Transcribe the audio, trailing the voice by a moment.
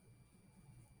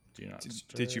Do not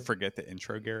Did you forget the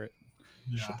intro, Garrett?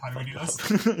 Yeah, how do we do this?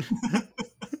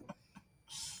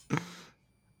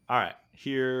 All right,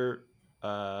 here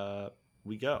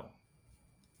we go.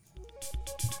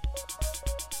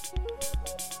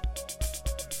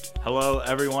 Hello,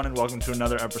 everyone, and welcome to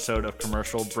another episode of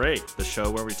Commercial Break, the show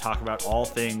where we talk about all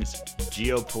things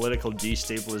geopolitical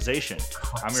destabilization.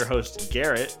 I'm your host,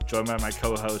 Garrett, joined by my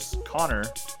co-host, Connor.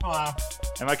 Hello.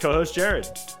 And my co-host, Jared.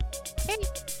 Hey.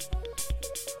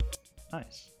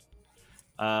 Nice.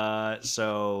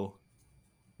 So,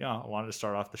 I wanted to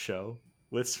start off the show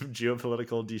with some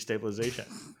geopolitical destabilization.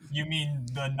 You mean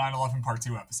the 9/11 Part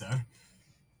 2 episode?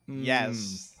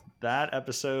 Yes. That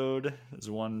episode is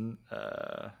one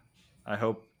I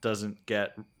hope doesn't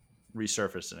get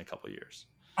resurfaced in a couple years.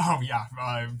 Oh, yeah.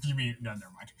 You mean... No,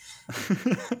 never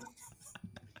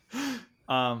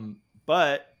mind.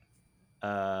 But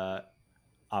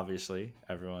obviously,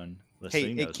 everyone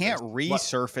listening knows it can't this.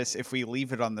 resurface if we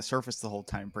leave it on the surface the whole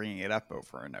time, bringing it up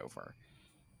over and over.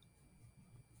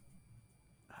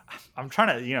 I'm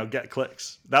trying to, get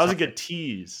clicks. That was a good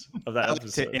tease of that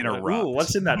episode. To interrupt. Ooh,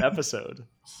 what's in that episode?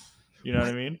 You know what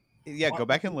I mean? Yeah, go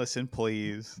back and listen,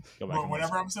 please. Go back.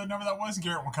 Whatever episode number that was,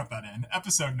 Garrett will cut that in.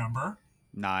 Episode number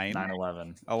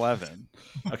 9/11. 11.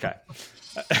 Okay.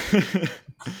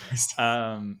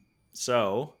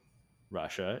 So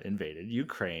Russia invaded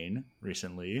Ukraine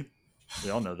recently.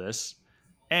 We all know this.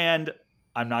 And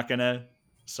I'm not going to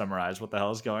summarize what the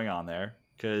hell is going on there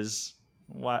because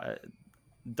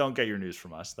don't get your news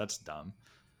from us. That's dumb.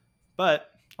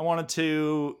 But I wanted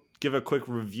to give a quick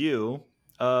review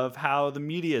of how the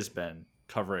media has been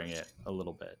covering it a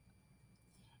little bit.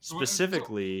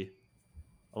 Specifically,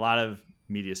 a lot of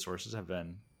media sources have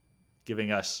been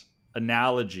giving us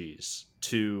analogies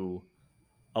to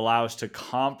allow us to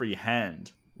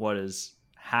comprehend what is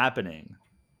happening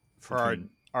For our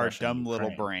Russia and dumb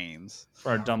little Ukraine. brains. For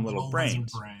our dumb little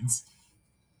brains. brains.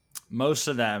 Most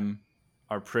of them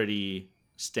are pretty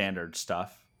standard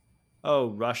stuff.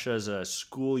 Oh, Russia's a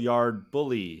schoolyard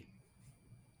bully.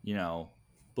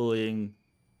 Bullying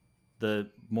the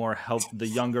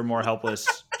younger, more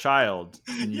helpless child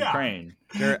in Ukraine.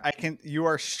 You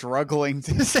are struggling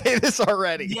to say this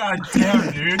already. Yeah, damn,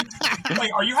 dude.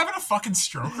 Like, are you having a fucking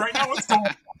stroke right now? What's going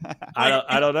on?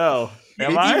 I don't know.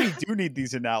 Am Maybe I? we do need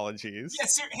these analogies. Yeah,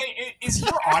 hey, is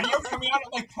your audio coming out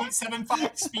at like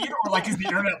 0.75 speed, or like is the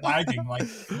internet lagging? Like,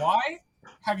 why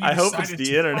have you? I hope it's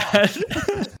the internet.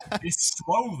 It's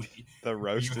slowly. The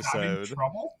roast Are you having episode.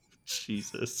 trouble?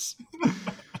 Jesus.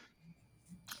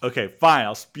 Okay, fine.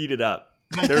 I'll speed it up.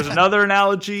 There's another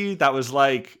analogy that was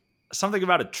like something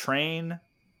about a train.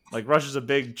 Like Russia's a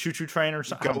big choo-choo train or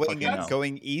something.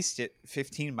 Going east at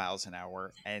 15 miles an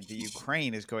hour, and the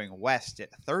Ukraine is going west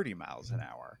at 30 miles an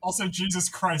hour. Also, Jesus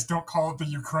Christ, don't call it the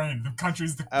Ukraine. The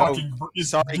country's the fucking...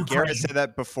 Sorry, Ukraine. Garrett said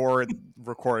that before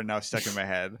recording, now stuck in my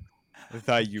head.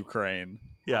 The Ukraine.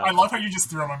 Yeah. I love how you just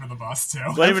threw him under the bus, too.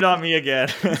 Blame it on me again.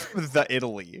 The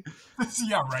Italy.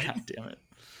 Yeah, right? God damn it.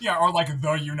 Yeah, or like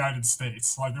the United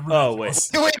States. Like, Oh, wait.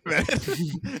 Wait a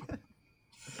minute.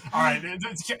 All right,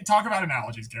 talk about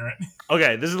analogies, Garrett.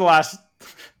 Okay, this is the last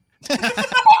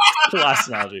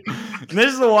analogy. And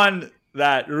this is the one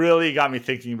that really got me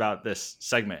thinking about this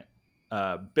segment.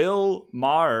 Bill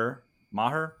Maher,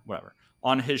 whatever,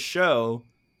 on his show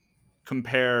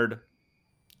compared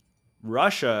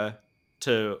Russia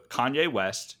to Kanye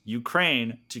West,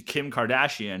 Ukraine to Kim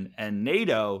Kardashian, and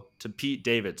NATO to Pete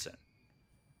Davidson.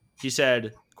 He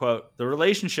said, quote, "The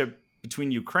relationship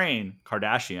between Ukraine,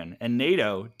 Kardashian, and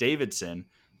NATO, Davidson,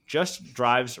 just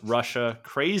drives Russia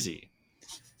crazy.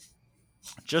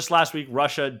 Just last week,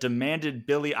 Russia demanded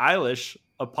Billie Eilish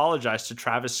apologize to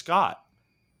Travis Scott."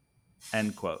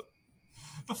 End quote.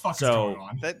 What the fuck is going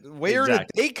on? Where did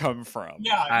they come from?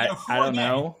 Yeah, I don't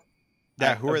know.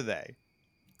 Yeah, who are they?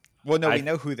 Well, no, we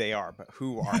know who they are, but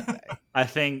who are they? I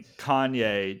think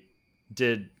Kanye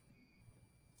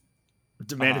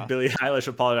demanded Billie Eilish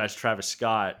apologize to Travis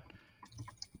Scott.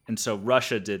 And so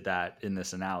Russia did that in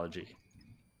this analogy.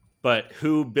 But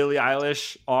who Billie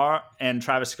Eilish are and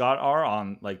Travis Scott are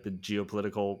on like the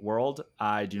geopolitical world,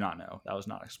 I do not know. That was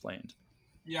not explained.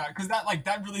 Yeah, because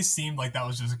that really seemed like that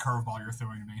was just a curveball you're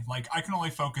throwing to me. Like, I can only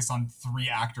focus on 3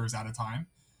 actors at a time.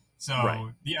 So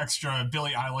Right. The extra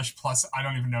Billie Eilish plus I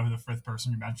don't even know who the 5th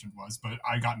person you mentioned was, but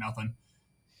I got nothing.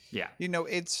 Yeah.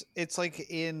 It's like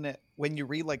when you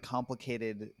read like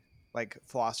complicated like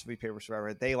philosophy papers or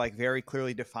whatever, they like very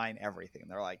clearly define everything.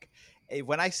 They're like, hey,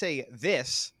 when I say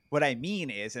this, what I mean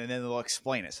is, and then they'll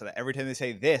explain it so that every time they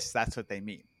say this, that's what they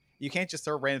mean. You can't just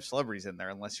throw random celebrities in there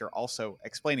unless you're also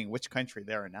explaining which country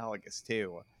they're analogous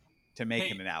to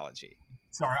make an analogy.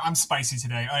 Sorry, I'm spicy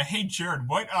today. Hey, Jared,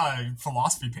 what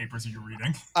philosophy papers are you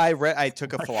reading? I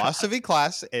took a philosophy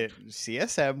class at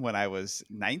CSM when I was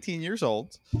 19 years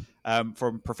old,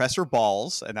 from Professor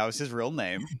Balls, and that was his real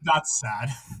name. That's sad.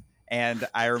 And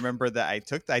I remember that I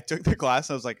took the class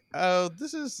and I was like, oh,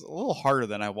 this is a little harder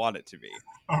than I want it to be.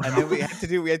 Oh, And no. then we had to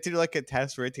do like a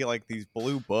test where we had to get like these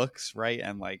blue books, right?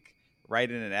 And like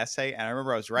write in an essay. And I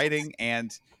remember I was writing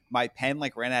and my pen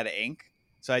like ran out of ink.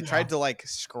 So I Yeah. tried to like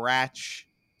scratch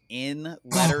in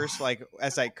letters like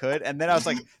as I could. And then I was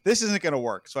like, this isn't gonna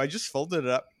work. So I just folded it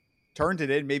up, turned it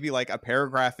in, maybe like a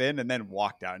paragraph in, and then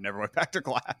walked out and never went back to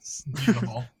class.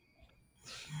 Beautiful.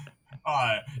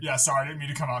 Yeah, sorry, I didn't mean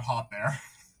to come out hot there.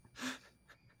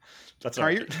 That's Are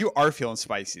all you, right. you are feeling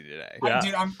spicy today. Yeah.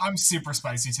 Dude, I'm super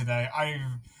spicy today.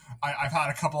 I've had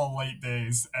a couple of late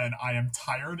days, and I am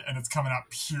tired, and it's coming out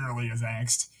purely as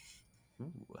angst.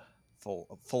 Ooh,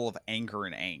 Full of anger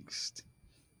and angst.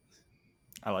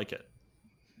 I like it.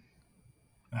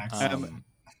 Excellent.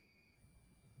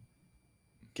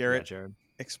 Garrett, yeah, Jared.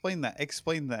 explain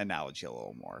the analogy a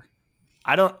little more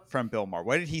I don't from Bill Maher.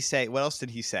 What did he say? What else did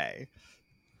he say?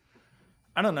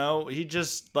 know. He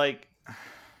just like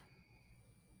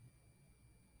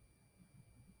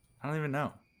I don't even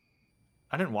know.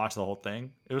 I didn't watch the whole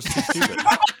thing. It was too stupid.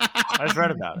 I just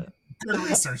read about it. Good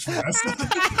research for this.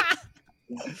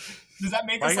 Does that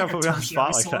make Why us you like gotta a put me on the tertiary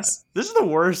spot like that? source? This is the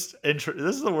worst intro.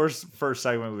 This is the worst first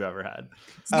segment we've ever had.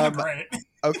 It's not great.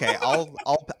 Okay,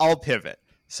 I'll pivot.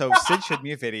 So Sid showed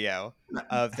me a video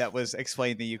of that was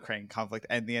explaining the Ukraine conflict,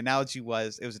 and the analogy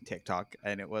was it was a TikTok,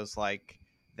 and it was like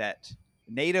that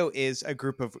NATO is a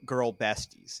group of girl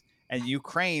besties, and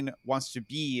Ukraine wants to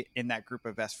be in that group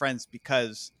of best friends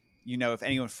because if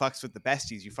anyone fucks with the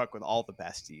besties, you fuck with all the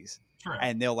besties, True.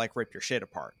 and they'll like rip your shit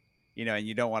apart, and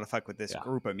you don't want to fuck with this Yeah.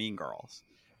 group of mean girls.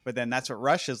 But then that's what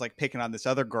Russia's like picking on this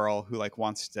other girl who like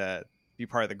wants to be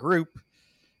part of the group.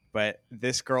 But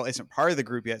this girl isn't part of the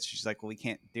group yet. So she's like, well, we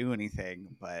can't do anything,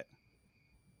 but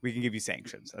we can give you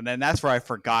sanctions. And then that's where I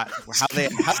forgot how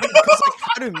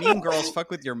do mean girls fuck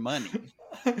with your money?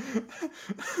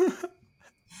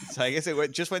 So I guess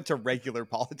just went to regular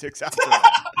politics after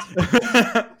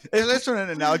that. And that's when an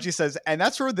analogy says, and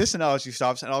that's where this analogy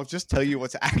stops. And I'll just tell you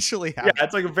what's actually Yeah,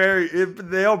 happening. it's like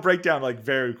they all break down like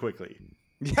very quickly.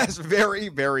 Yes, very,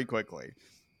 very quickly.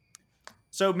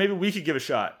 So maybe we could give a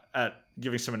shot at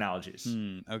giving some analogies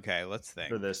Okay, let's think.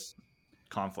 for this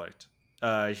conflict.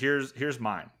 Here's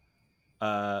mine.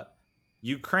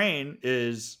 Ukraine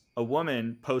is a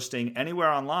woman posting anywhere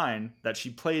online that she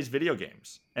plays video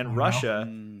games, and Oh, no.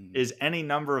 Russia is any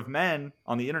number of men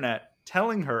on the internet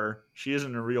telling her she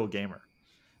isn't a real gamer.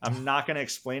 I'm not going to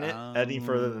explain it any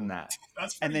further than that.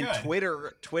 That's And pretty then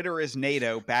good. Twitter is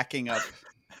NATO backing up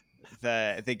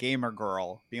the gamer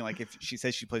girl, being like, if she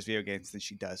says she plays video games, then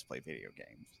she does play video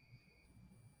games.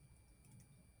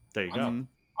 There you go. Mhm.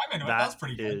 I'm into it. That's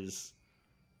pretty good. is,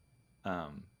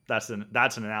 that's an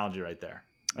analogy right there.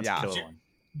 That's Yeah. a killer Sure. one.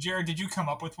 Jared, did you come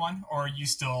up with one, or are you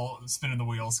still spinning the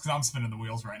wheels? Because I'm spinning the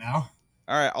wheels right now.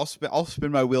 All right, I'll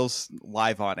spin my wheels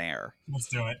live on air. Let's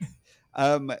do it.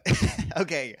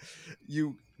 Okay,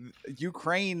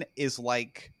 Ukraine is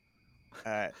like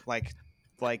a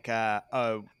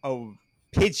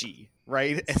Pidgey,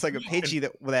 right? It's like a Pidgey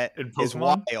that In is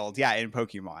Pokemon? wild, yeah, in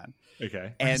Pokemon.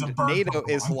 Okay. He's a And bird NATO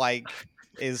is Pokemon.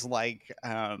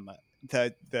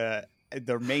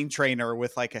 the main trainer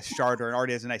with like a starter and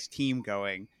already has a nice team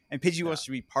going. And Pidgey wants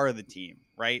to be part of the team,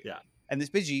 right? Yeah. And this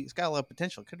Pidgey, it's got a lot of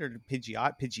potential. Could have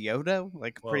Pidgeotto,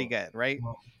 like pretty Whoa. good, right?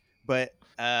 Whoa.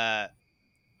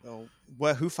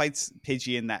 But who fights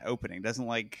Pidgey in that opening? Doesn't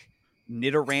like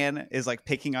Nidoran is like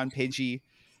picking on Pidgey.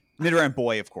 Nidoran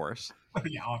boy, of course.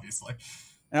 Yeah, obviously.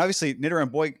 And obviously, Nidoran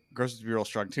boy grows to be real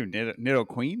strong too. Nido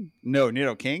queen, no,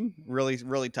 Nido king, really,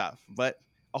 really tough. But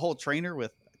a whole trainer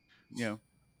with,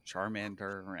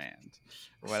 Charmander and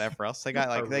whatever else they got,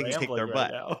 like they can kick their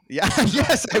butt. Yeah,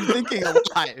 yes, I'm thinking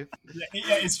alive.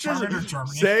 Yeah, it's Charmander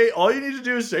Germany. Say all you need to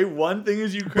do is say one thing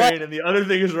is Ukraine and the other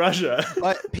thing is Russia.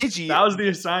 But Pidgey, That was the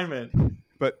assignment.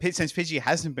 since Pidgey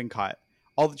hasn't been caught,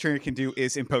 all the trainer can do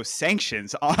is impose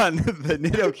sanctions on the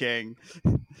Nido king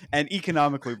and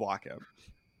economically block him.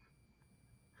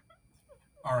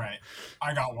 All right,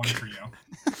 I got one for you.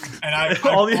 And I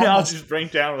All the almost, analogies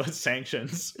break down with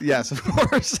sanctions. Yes, of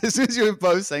course. As soon as you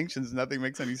impose sanctions, nothing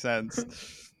makes any sense.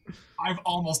 I've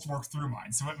almost worked through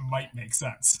mine, so it might make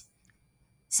sense.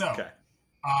 So,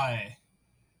 Okay.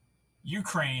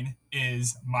 Ukraine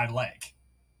is my leg,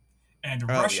 and Oh,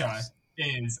 Russia yes.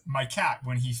 is my cat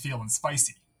when he's feeling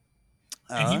spicy.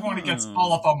 And he want to get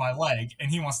all up on my leg, and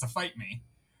he wants to fight me.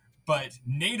 But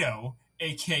NATO,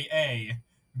 aka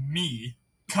me,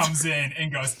 comes in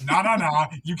and goes, nah,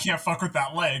 you can't fuck with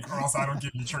that leg or else I don't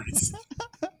give you treats.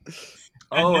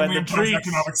 And we the impose treats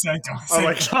economic sanctions. are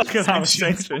like economic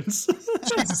sanctions.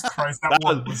 Jesus Christ, that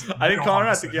one was. I think real Connor, I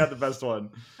hard to think say. you had the best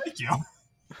one. Thank you.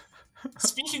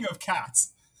 Speaking of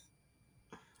cats,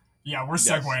 yeah, we're Yes.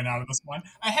 segueing out of this one.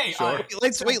 Hey, Sure.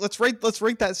 Let's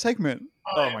rate that segment.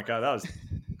 Oh my god, that was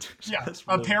Yeah, that's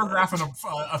a really paragraph bad. in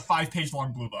a 5-page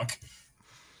long blue book.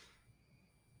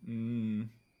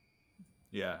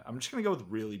 Yeah, I'm just gonna go with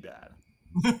really bad.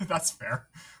 That's fair.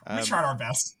 We Um, tried our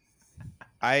best.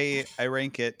 I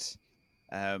rank it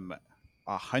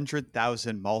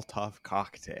 100,000 Molotov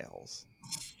cocktails.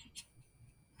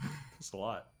 It's a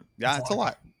lot. Yeah, That's it's a a lot.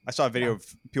 lot. I saw a video of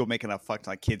people making a fuck,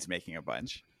 like kids making a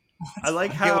bunch. I like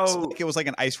It how was like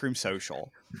an ice cream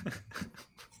social.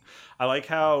 I like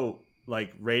how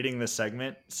like rating the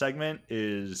segment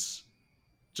is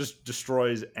just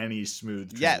destroys any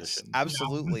smooth Yes, transition.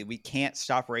 absolutely. We can't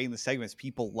stop rating the segments.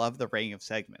 People love the rating of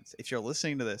segments. If you're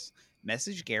listening to this,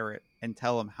 message Garrett and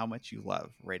tell him how much you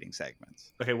love rating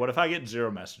segments. Okay, what if I get 0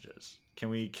 messages? Can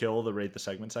we kill the rate the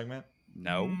segment?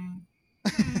 No. Mm,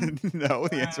 No,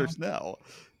 the answer is no.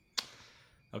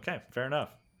 Okay, fair enough.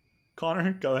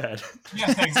 Connor, go ahead. yeah,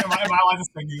 thanks. Am I allowed to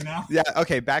sing you now? Yeah,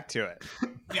 okay, back to it.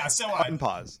 Yeah, so,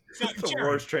 Unpause. so It's the Jared,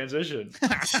 worst transition.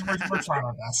 we're trying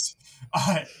our best.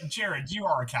 Jared, you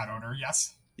are a cat owner,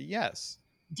 yes? Yes.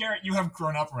 Garrett, you have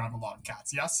grown up around a lot of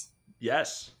cats, yes?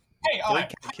 Yes. Hey, 3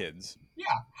 cat kids. yeah,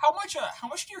 how much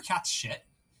do your cats shit?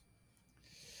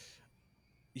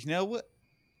 You know what?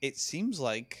 It seems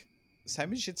like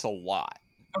Simon shits a lot.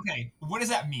 Okay, what does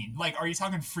that mean? Like, are you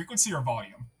talking frequency or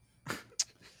volume?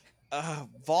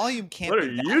 Volume can't What are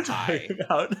be that you high. talking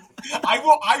about?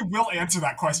 I will answer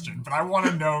that question, but I want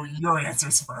to know your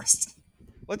answers first.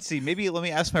 Let's see. Maybe let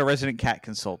me ask my resident cat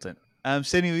consultant.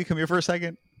 Sydney, will you come here for a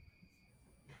second?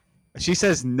 She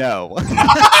says no.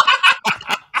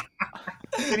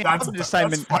 Sydney, how That's- often does that's How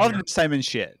often funnier. does Simon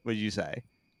shit? Would you say?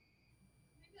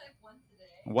 Maybe like once a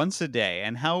day. Once a day.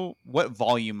 And what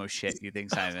volume of shit do you think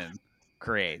Simon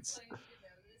creates? So you should know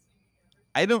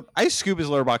this when you never. I scoop his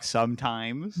litter box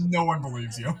sometimes. No one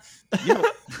believes you. Yep.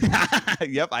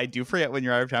 Yep, I do forget when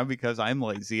you're out of town because I'm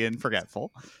lazy and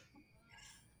forgetful.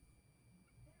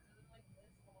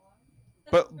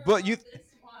 But you-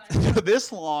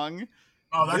 This long,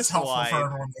 Oh, that's This helpful wide. for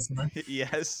everyone listening.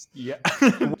 yes, Yeah.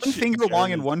 one finger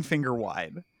long and one finger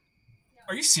wide.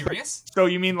 Are you serious? So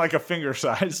you mean like a finger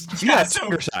size? Yeah, so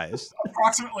finger size.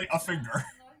 approximately a finger.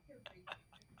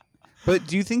 But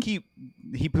do you think he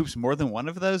poops more than one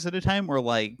of those at a time, or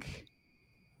like?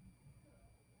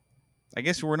 I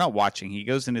guess we're not watching. He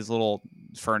goes in his little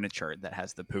furniture that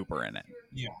has the pooper in it.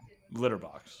 Litter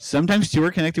box. Sometimes two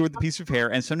are connected with a piece of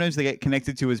hair, and sometimes they get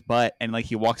connected to his butt, and like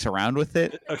he walks around with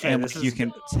it. Okay, and this like, you is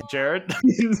can. Jared.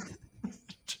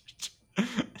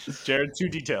 Jared, too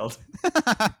detailed.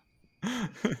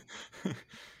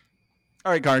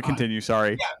 All right, Connor, continue.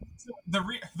 Sorry. So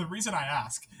the reason I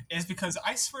ask is because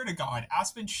I swear to God,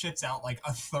 Aspen shits out like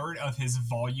a third of his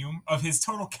volume, of his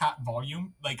total cat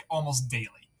volume, like almost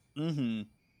daily. Mm-hmm.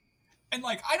 And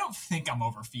like, I don't think I'm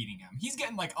overfeeding him. He's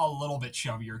getting like a little bit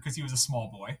chubbier because he was a small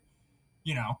boy,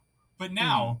 you know. But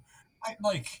now, I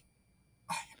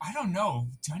don't know.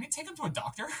 Do I need to take him to a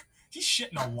doctor? He's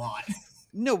shitting a lot.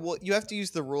 No, well, you have to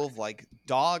use the rule of like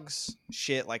dogs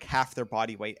shit like half their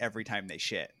body weight every time they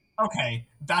shit. Okay,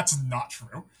 that's not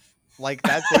true. Like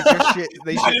that, they just shit.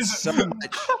 They That shit is- so much,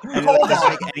 and it Hold doesn't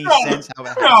on. make any No. sense how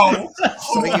it No, happens. So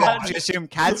hold you have on. to assume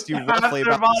cats do Half roughly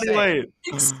their about the body same. weight.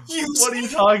 Excuse What are me. you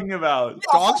talking about? Yeah,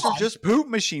 Dogs hold are on. just poop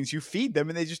machines. You feed them,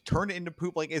 and they just turn it into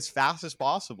poop like as fast as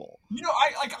possible. You know,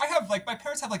 I have like my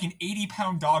parents have like an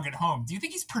 80-pound dog at home. Do you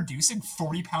think he's producing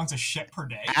 40 pounds of shit per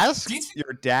day? Ask Do you think-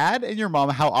 your dad and your mom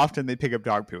how often they pick up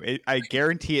dog poo. I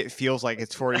guarantee it feels like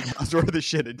it's 40 pounds worth of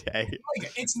shit a day.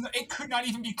 Like, it could not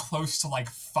even be close to like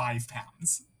 5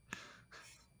 pounds.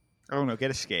 I don't know.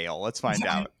 Get a scale. Let's find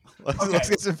Yeah. out. Let's Okay.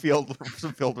 get some field.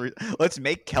 Let's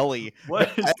make Kelly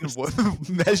What is and this?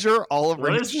 measure all of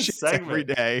What her is this shit every segment?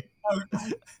 day.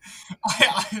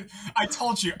 I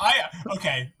told you.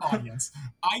 Okay, audience.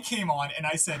 I came on and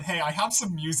I said, hey, I have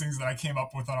some musings that I came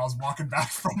up with when I was walking back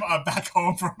from back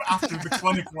home from after the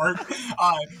clinic work.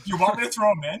 You want me to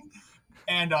throw them in?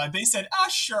 And they said,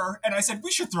 sure. And I said,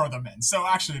 we should throw them in. So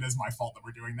actually, it is my fault that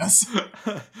we're doing this.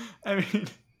 I mean,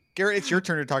 Garrett, it's your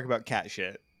turn to talk about cat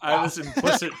shit. I have this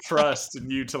implicit trust in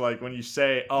you to like when you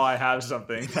say, "Oh, I have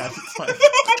something," that's like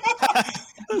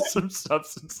there's some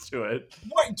substance to it.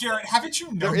 What, Garrett? Haven't you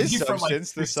known There is me for like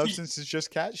substance. The 15 substance is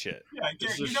just cat shit. Yeah, Garrett,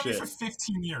 It's you just know me shit. for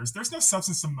 15 years. There's no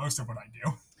substance to most of what I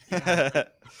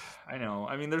do. I know.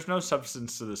 I mean, there's no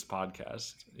substance to this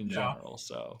podcast in Yeah. general,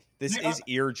 so This Yeah, is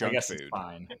ear I junk guess it's food.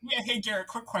 fine. Yeah, hey Garrett,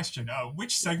 quick question.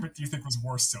 Which segment do you think was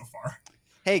worse so far?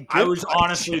 Hey, I good was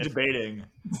honestly question. debating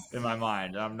in my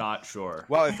mind. I'm not sure.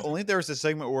 Well, if only there was a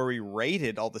segment where we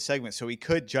rated all the segments so we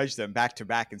could judge them back to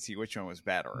back and see which one was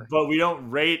better. But we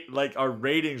don't rate, like, our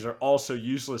ratings are also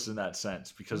useless in that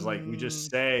sense because, like, we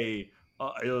just say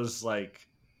it was like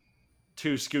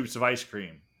 2 scoops of ice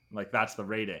cream. Like, that's the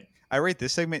rating. I rate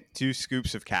this segment 2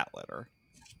 scoops of cat litter.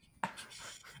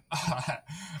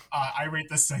 I rate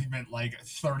this segment like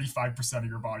 35% of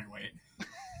your body weight.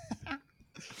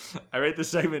 I rate the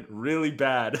segment really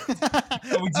bad. you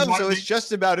Oh, want so me- it's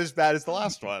just about as bad as the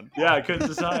last one. Yeah, I couldn't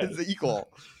decide. It's equal.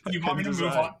 You want me to Couldn't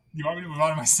move decide. on? You want me to move on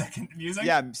to my second music?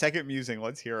 Yeah, second musing.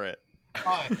 Let's hear it.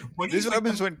 What do This you is what think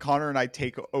happens when Connor and I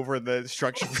take over the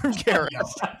structure from Garrett.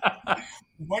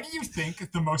 What do you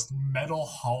think the most metal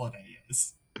holiday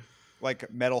is?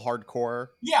 Like metal hardcore.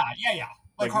 Yeah.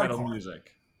 Like Like metal hardcore.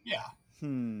 music. Yeah.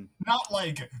 Not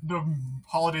like the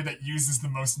holiday that uses the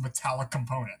most metallic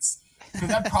components. Because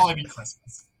that'd probably be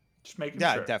Christmas. Just making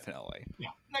Yeah, sure. definitely. Yeah.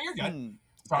 No, you're good. Hmm.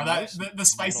 Sorry, The the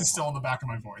spice metal is still in the back of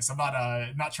my voice. I'm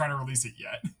not trying to release it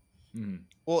yet. Mhm.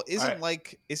 Well,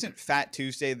 Alright. isn't Fat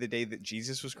Tuesday the day that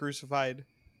Jesus was crucified?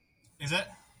 Is it?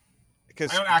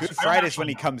 Because I don't actually- Good I don't Friday's when actually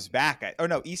he know. comes back. Oh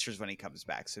no, Easter's when he comes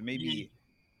back. So maybe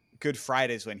Good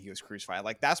Friday's when he was crucified.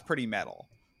 Like that's pretty metal.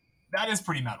 That is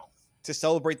pretty metal. To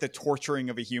celebrate the torturing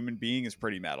of a human being is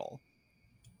pretty metal.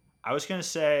 I was going to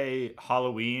say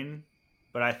Halloween,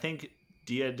 but I think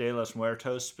Dia de los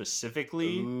Muertos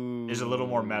specifically is a little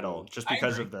more metal just I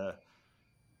because agree. of the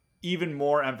even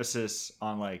more emphasis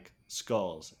on like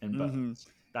skulls and Mhm. bones.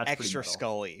 That's pretty Extra metal.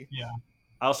 scully.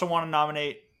 I also want to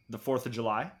nominate the 4th of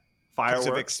July. Because of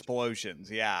Fireworks. explosions,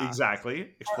 yeah. Exactly. Are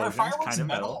Explosions, fireworks kind of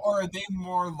metal. or are they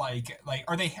more like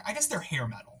are they? I guess they're hair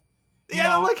metal. You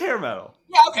Yeah, I know? like hair metal.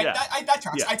 Yeah, okay, Yeah. that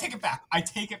tracks. Yeah. I take it back.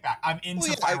 I'm into Well,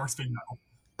 yeah, fireworks being metal.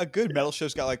 A good metal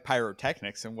show's got like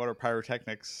pyrotechnics, and what are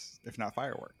pyrotechnics if not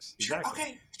fireworks? Exactly.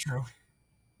 Okay, true.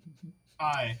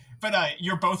 But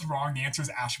you're both wrong. The answer is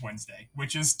Ash Wednesday,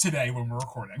 which is today when we're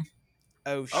recording.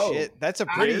 Oh Oh, shit, that's a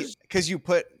that pretty is- because you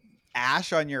put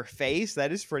ash on your face.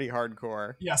 That is pretty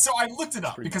hardcore. Yeah, so I looked it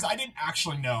up pretty because I didn't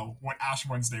actually know what Ash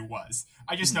Wednesday was.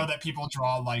 I just Hmm. know that people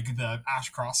draw like the ash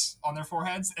cross on their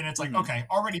foreheads, and it's like, Hmm. okay,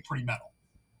 already pretty metal.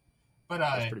 But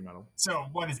That's pretty metal. so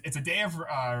it's a day of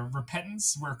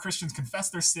repentance where Christians confess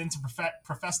their sins and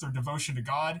profess their devotion to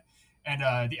God, and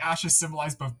the ashes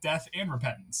symbolize both death and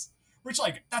repentance. Which,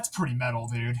 like, that's pretty metal,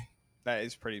 dude. That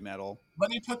is pretty metal. Let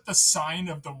me put the sign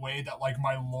of the way that, like,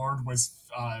 my Lord was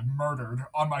murdered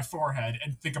on my forehead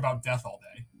and think about death all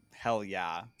day. Hell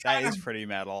yeah, that is pretty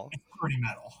metal. It's pretty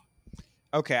metal.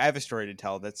 Okay, I have a story to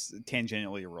tell that's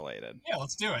tangentially related. Yeah,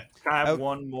 let's do it. Can I have Oh.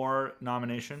 one more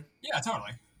nomination? Yeah,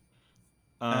 totally.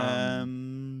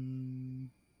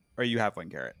 Or you have one,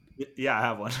 Garrett. Yeah, I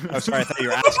have one. Oh, sorry, I thought you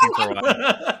were asking for one.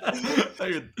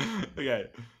 Okay.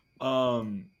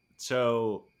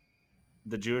 So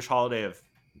the Jewish holiday of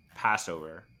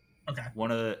Passover, Okay.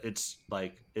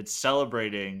 it's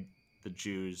celebrating the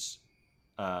Jews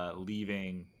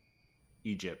leaving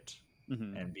Egypt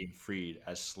Mhm. and being freed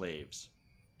as slaves.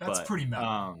 That's But, pretty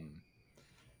metal.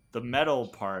 The metal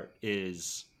part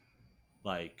is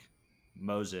like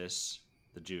Moses,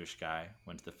 the Jewish guy,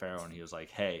 went to the Pharaoh and he was like,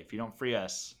 "Hey, if you don't free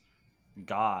us,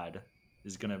 God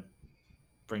is gonna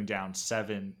bring down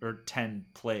 7 or 10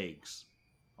 plagues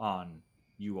on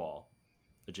you all,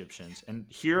 Egyptians." And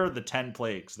here are the 10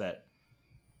 plagues that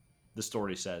the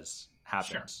story says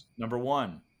happens. Number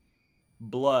 1,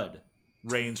 blood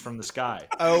rains from the sky.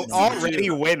 Oh, Number already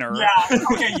 2, winner. Yeah,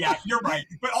 okay, yeah, you're right.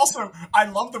 But also, I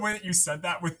love the way that you said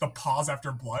that with the pause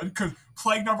after blood, because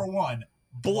plague number 1,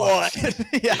 Blood.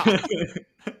 Yeah.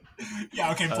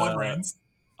 Yeah, okay, blood rains.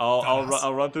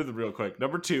 I'll run through them real quick.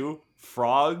 Number 2,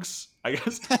 frogs. I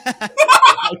guess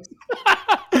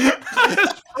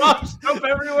frogs jump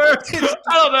everywhere.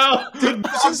 I don't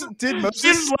know. Did Moses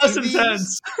Seems less see these?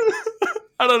 intense.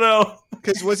 I don't know.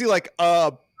 Because was he like,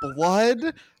 blood?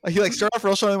 Like, he like started off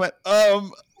real strong and went,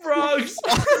 Frogs.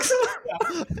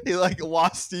 he like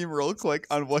lost steam real quick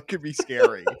on what could be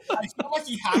scary. I feel like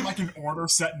he had like an order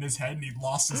set in his head and he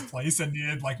lost his place and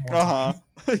needed like more time.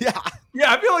 Yeah.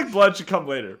 Yeah, I feel like blood should come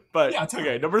later. But Yeah, totally.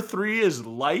 okay, number 3 is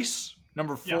lice.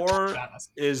 Number 4 Yeah,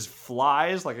 is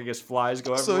flies. Like I guess flies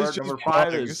go So everywhere. it's just Number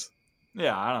 5 bugs. is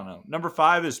I don't know. Number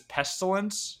 5 is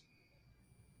pestilence.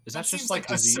 Is that that just seems like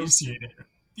like disease? associated.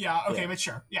 Yeah, okay, Yeah. but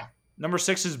sure. Yeah. Number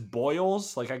 6 is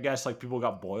boils. Like I guess like people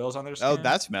got boils on their skin. Oh,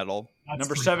 that's metal. That's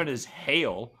Number pretty 7 metal. is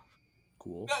hail.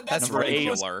 Cool. That- That's Number 8.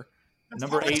 regular. That's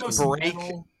Number probably 8 close break.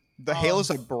 metal. The hail is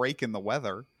like breaking the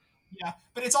weather. Yeah,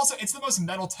 but it's the most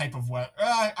metal type of weather.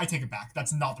 I take it back.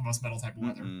 That's not the most metal type of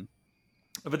weather. Mm-mm.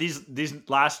 But these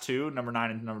last two, number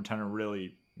 9 and number 10, are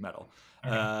really metal.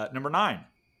 Okay. Number 9,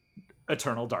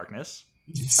 Eternal Darkness.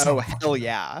 Oh, hell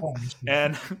yeah. Holy shit.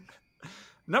 And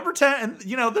number 10,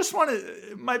 and this one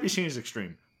it might be seen as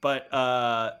extreme,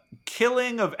 but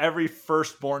killing of every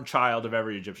firstborn child of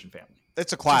every Egyptian family.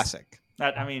 It's a classic.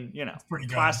 That, I mean, pretty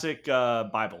good. classic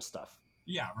Bible stuff.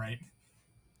 Yeah, right.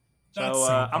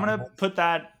 So I'm going to put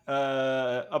that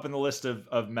up in the list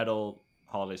of metal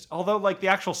holidays. Although, like, the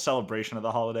actual celebration of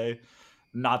the holiday,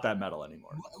 not that metal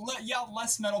anymore. Yeah,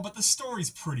 less metal, but the story's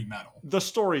pretty metal. The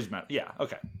story's metal. Yeah,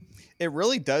 okay. It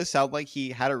really does sound like he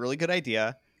had a really good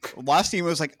idea. Last team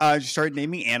was like, just started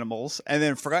naming animals, and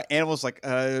then forgot animals like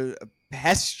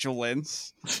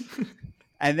pestilence.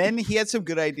 And then he had some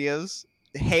good ideas.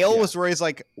 Hail was where he's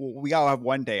like, we gotta have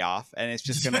one day off, and it's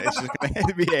just gonna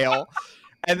be hail.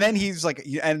 And then he's like,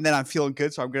 and then I'm feeling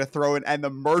good, so I'm gonna throw in and the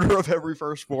murder of every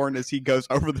firstborn as he goes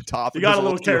over the top. You got a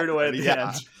little carried away at the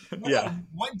yeah. end. Yeah.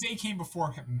 What day came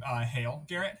before hail,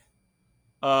 Garrett?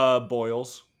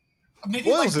 Boils. Maybe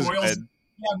Boils like is Boils. good.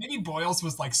 Yeah, maybe Boils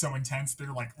was like so intense.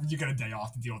 They're like, you get a day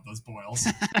off to deal with those boils.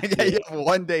 Yeah, you have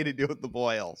one day to deal with the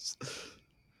boils.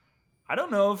 I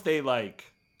don't know if they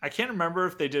I can't remember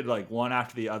if they did like one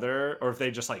after the other or if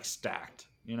they just like stacked,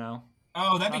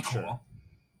 Oh, that'd be Not cool. sure.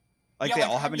 Like Yeah, they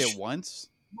like, all happened at once.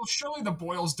 Well, surely the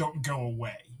boils don't go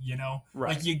away,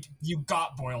 Right. Like you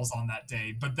got boils on that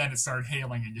day, but then it started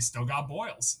hailing and you still got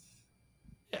boils.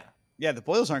 Yeah, the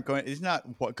boils aren't going. It's not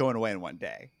going away in one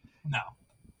day. No.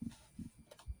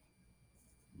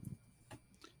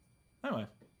 Anyway,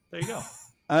 there you go.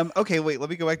 Okay, wait. Let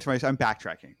me go back to I'm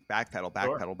backtracking. Backpedal.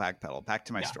 Sure. Back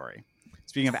to my Yeah. story.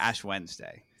 Speaking of Ash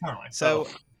Wednesday. Totally. So,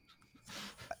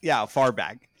 yeah, far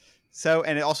back. So,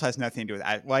 and it also has nothing to do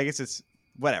with. Well, I guess it's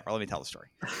whatever. Let me tell the story.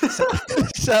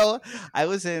 So I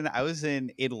was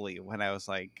in Italy when I was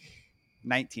like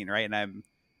 19, right? And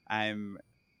I'm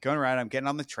going around. I'm getting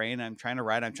on the train. I'm trying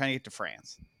to get to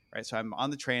France, right? So I'm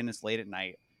on the train. It's late at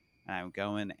night, and I'm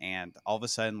going. And all of a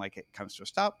sudden, like it comes to a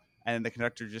stop, and then the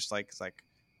conductor just like is like,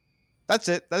 "That's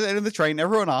it. That's the end of the train.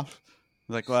 Everyone off."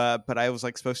 I'm like, but I was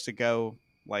like supposed to go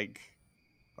like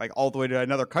all the way to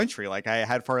another country. Like I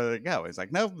had farther to go. He's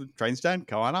like, no, the train's done.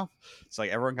 Go on off. So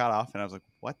like everyone got off and I was like,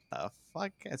 what the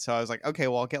fuck? And so I was like, okay,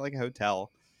 well, I'll get like a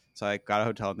hotel. So I got a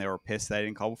hotel and they were pissed that I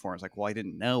didn't call before. I was like, well, I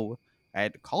didn't know I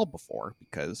had to call before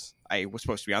because I was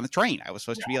supposed to be on the train. I was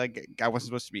supposed to be like, I wasn't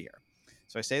supposed to be here.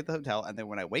 So I stayed at the hotel. And then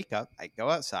when I wake up, I go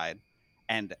outside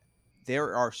and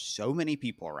there are so many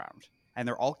people around and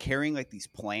they're all carrying like these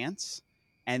plants.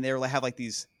 And they have like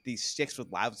these sticks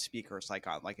with loudspeakers like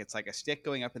on, like it's like a stick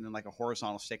going up and then like a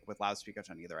horizontal stick with loudspeakers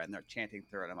on either end. They're chanting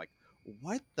through it. I'm like,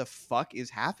 what the fuck is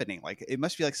happening? Like it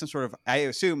must be like some sort of, I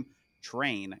assume,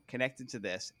 train connected to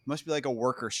this. It must be like a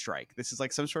worker strike. This is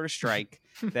like some sort of strike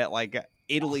that like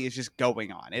Italy is just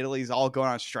going on. Italy's all going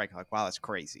on strike. I'm like, wow, that's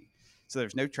crazy. So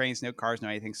there's no trains, no cars, no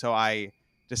anything. So I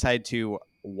decided to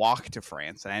walk to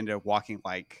France. And I ended up walking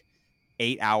like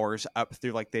 8 hours up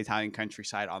through like the Italian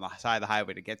countryside on the side of the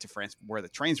highway to get to France where the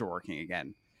trains were working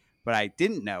again. But I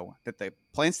didn't know that the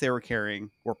plants they were carrying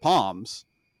were palms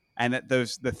and that the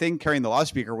thing carrying the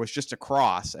loudspeaker was just a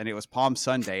cross and it was Palm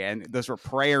Sunday and those were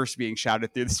prayers being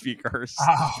shouted through the speakers.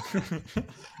 Oh,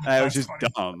 It was just funny.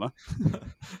 dumb.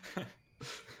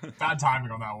 Bad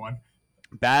timing on that one.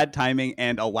 Bad timing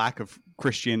and a lack of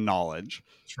Christian knowledge.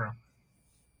 True.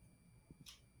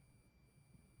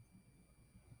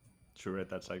 Should we rate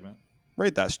that segment?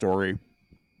 Rate that story.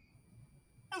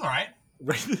 That's all right.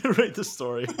 Rate the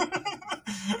story.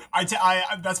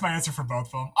 That's my answer for both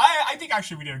of them. I think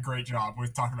actually we did a great job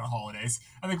with talking about holidays.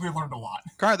 I think we learned a lot.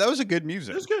 Car, that was a good It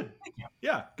music. was good. Thank you.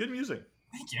 Yeah, good music.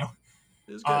 Thank you.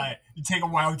 It was good. You take a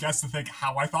wild guess to think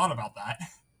how I thought about that.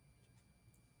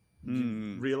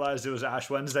 Realized it was Ash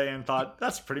Wednesday and thought,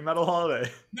 that's a pretty metal holiday.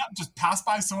 No, just pass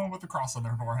by someone with a cross on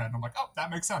their forehead, and I'm like, oh, that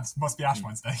makes sense. Must be Ash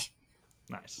Wednesday.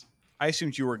 Nice. I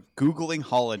assumed you were Googling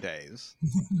holidays.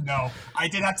 No, I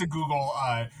did have to Google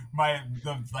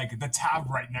the tab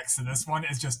right next to this one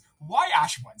is just why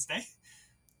Ash Wednesday.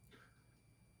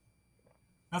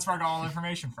 That's where I got all the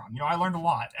information from. I learned a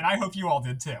lot, and I hope you all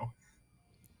did too.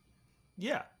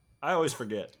 Yeah, I always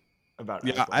forget about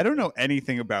Yeah, Ash I don't know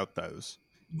anything about those.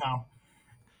 No,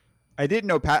 I didn't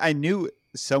know. I knew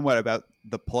somewhat about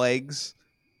the plagues,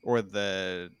 or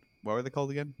what were they called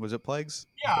again? Was it plagues?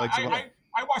 yeah, Plagues of what?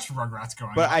 I watched Rugrats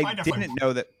growing But up. I definitely didn't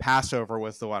know that Passover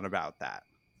was the one about that.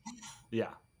 Yeah,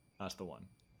 that's the one.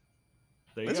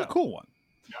 There you That's go. a cool one.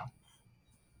 Yeah.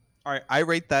 All right, I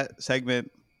rate that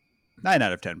segment 9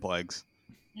 out of 10 plagues.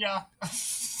 Yeah.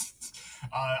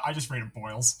 I just rated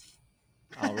boils.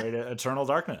 I'll rate it Eternal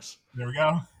Darkness. There we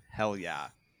go. Hell yeah.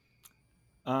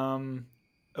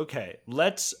 Okay,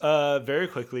 let's very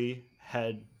quickly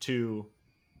head to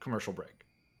commercial break.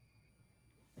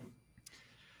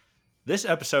 This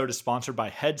episode is sponsored by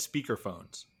Head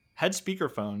Speakerphones. Head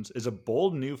Speakerphones is a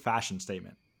bold new fashion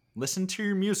statement. Listen to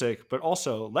your music, but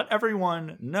also let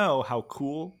everyone know how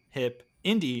cool, hip,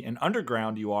 indie, and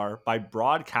underground you are by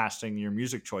broadcasting your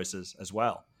music choices as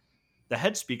well. The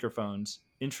Head Speakerphones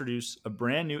introduce a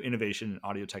brand new innovation in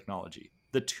audio technology,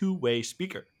 the two-way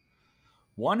speaker.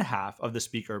 One half of the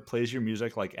speaker plays your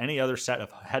music like any other set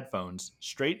of headphones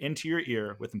straight into your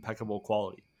ear with impeccable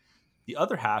quality. The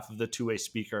other half of the two-way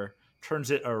speaker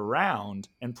turns it around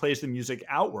and plays the music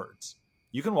outwards.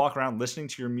 You can walk around listening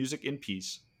to your music in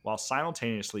peace while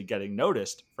simultaneously getting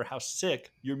noticed for how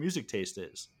sick your music taste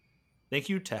is. Thank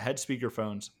you to Head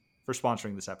Speakerphones for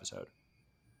sponsoring this episode.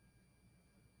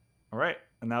 All right,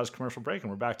 and that was commercial break,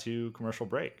 and we're back to commercial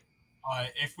break.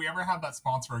 If we ever have that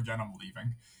sponsor again, I'm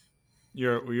leaving.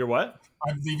 You're what?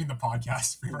 I'm leaving the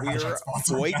podcast. If we ever have We're that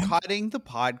sponsor again. boycotting the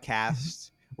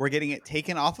podcast. We're getting it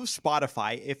taken off of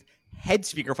Spotify if Head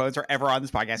Speakerphones are ever on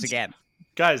this podcast again.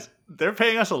 Guys, they're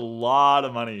paying us a lot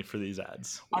of money for these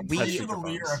ads. I'm We- pretty sure the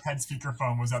leader of Head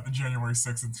Speakerphone was at the January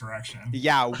 6th insurrection.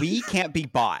 Yeah, we can't be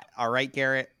bought. All right,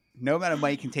 Garrett? No amount of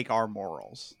money can take our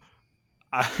morals.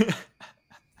 I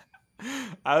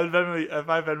would Venmo, if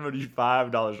I Venmoed you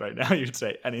 $5 right now, you'd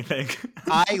say anything.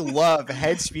 I love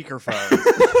Head Speakerphones.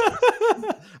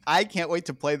 I can't wait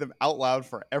to play them out loud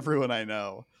for everyone I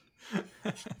know.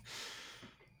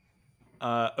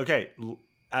 Okay,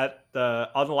 on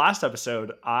the last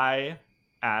episode, I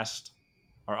asked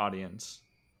our audience,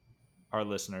 our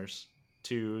listeners,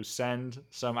 to send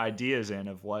some ideas in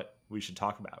of what we should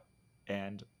talk about,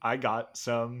 and I got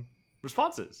some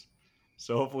responses.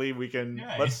 So hopefully we can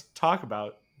let's talk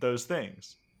about those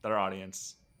things that our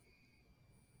audience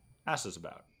asked us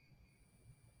about.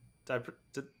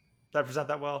 Did I present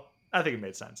that well? I think it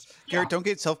made sense. Garrett, don't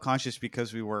get self-conscious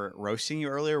because we were roasting you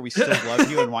earlier. We still love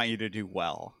you and want you to do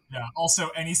well. Yeah. Also,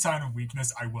 any sign of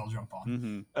weakness, I will jump on.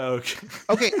 Mm-hmm. Okay.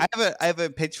 Okay, I have a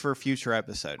pitch for a future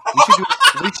episode.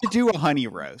 We should do a honey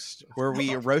roast where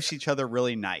we roast each other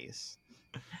really nice.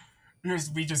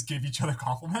 We just give each other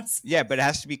compliments. Yeah, but it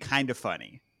has to be kind of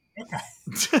funny Okay.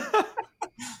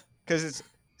 because it's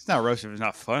not a roast if it's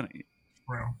not funny.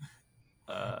 True.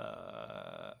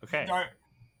 Okay.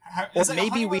 Or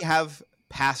maybe we have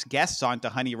past guests on to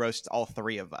honey roast all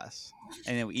three of us,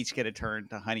 and then we each get a turn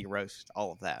to honey roast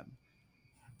all of them.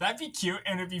 That'd be cute,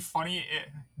 and it'd be funny.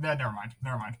 Never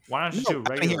mind. Why don't you No, do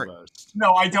a I regular hear it. roast?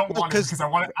 No, I don't Well, want to because I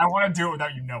want to do it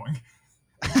without you knowing.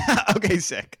 Okay,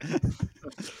 sick.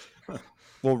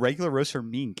 Well, regular roasts are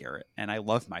mean, Garrett, and I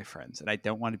love my friends, and I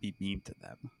don't want to be mean to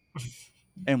them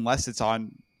unless it's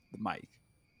on the mic.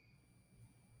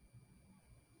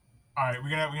 All right, we're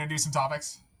gonna do some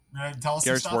topics. You're gonna tell us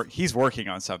Garrett's some stuff. he's working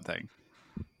on something.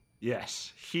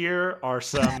 Yes. Here are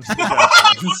some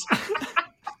suggestions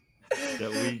that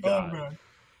we Oh got. man,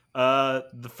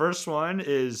 The first one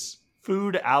is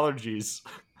food allergies.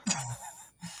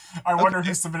 I wonder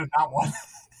who submitted that one.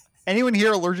 Anyone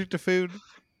here allergic to food of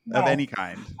No. any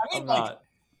kind? I mean, I'm like, not.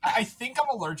 I think I'm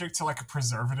allergic to like a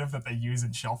preservative that they use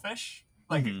in shellfish.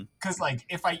 Like, Mhm. because like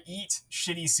if I eat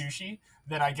shitty sushi,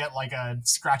 then I get like a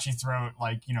scratchy throat,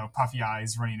 like puffy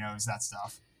eyes, runny nose, that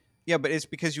stuff. Yeah, but it's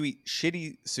because you eat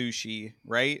shitty sushi,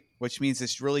 right? Which means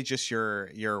it's really just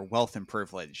your wealth and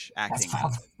privilege That's acting out.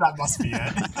 probably, that must be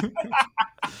it.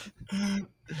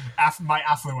 My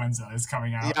affluenza is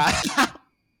coming out. Yeah.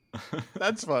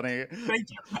 That's funny. Thank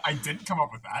you. I didn't come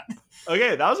up with that.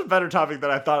 Okay, that was a better topic than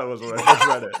I thought it was when I first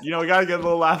read it. We got to get a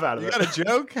little laugh out of You it. got a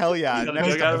joke? Hell yeah. You got a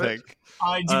Next joke out of it? topic.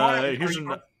 Do you want here's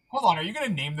to? Hold on. Are you going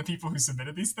to name the people who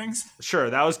submitted these things? Sure,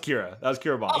 that was Kira. That was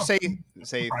Kira Bomb. Oh. Say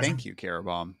Surprising. thank you,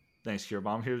 Carabomb. Thanks, Kira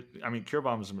Bomb. Kira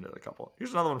Bomb submitted a couple.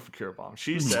 Here's another one for Kira Bomb.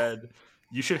 She said,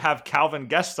 you should have Calvin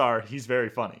guest star. He's very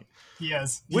funny. He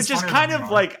is. He's Which is funnier kind than of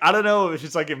we are. like, I don't know if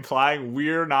it's like implying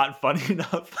we're not funny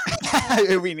enough.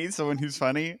 We need someone who's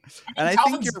funny. And I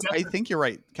Calvin's think you're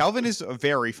right. Calvin is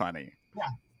very funny.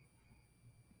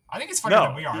 I think it's funnier No,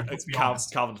 than we are. Let's be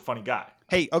honest. Calvin's a funny guy.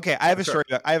 Hey, okay, I have a Sure.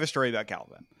 story about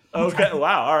Calvin. Okay,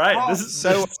 wow, all right. Well, This is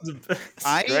so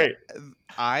great.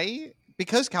 I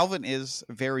because Calvin is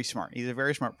very smart. He's a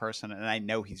very smart person, and I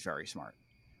know he's very smart.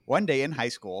 One day in high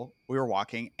school, we were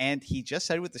walking, and he just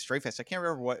said with the straight face, I can't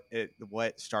remember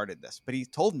what started this, but he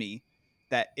told me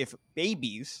that if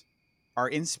babies are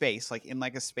in space, like in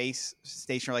like a space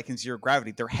station or like in zero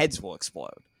gravity, their heads will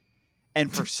explode.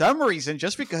 And for some reason,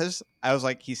 just because I was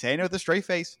like, he's saying it with a straight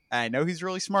face, and I know he's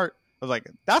really smart, I was like,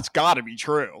 that's got to be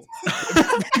true.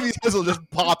 Maybe this will just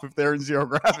pop if they're in zero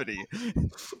gravity.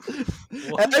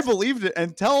 And I believed it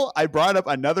until I brought it up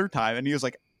another time, and he was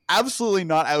like, absolutely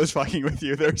not. I was fucking with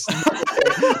you. There's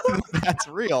no way that's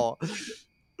real.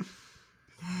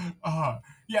 Yeah,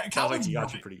 Sounds like Calvin's you got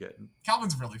really, you pretty good.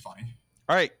 Calvin's really funny.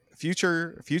 All right,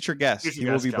 future guest. Future He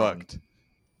will guest, be Calvin. booked.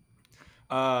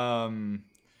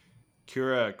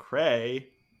 Kira Cray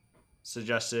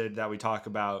suggested that we talk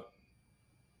about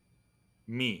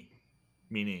me,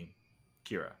 meaning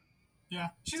Kira. Yeah,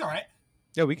 she's all right.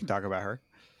 Yeah, we can talk about her.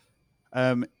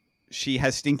 She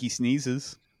has stinky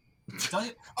sneezes. Does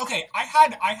it? Okay, I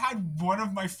had one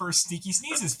of my first sticky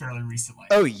sneezes fairly recently.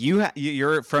 Oh,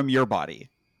 you're from your body.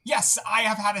 Yes, I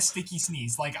have had a sticky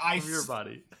sneeze. Like From your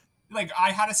body. like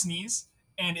I had a sneeze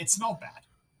and it smelled bad.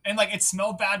 And like it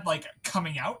smelled bad like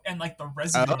coming out and like the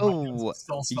residue of my nose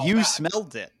still smelled You bad.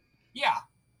 smelled it. Yeah.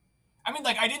 I mean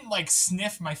like I didn't like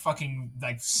sniff my fucking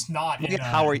like snot in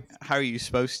How are you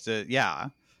supposed to? Yeah.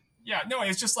 Yeah, no,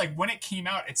 it's just like when it came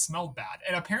out, it smelled bad.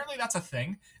 And apparently that's a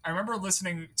thing. I remember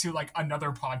listening to like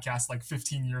another podcast like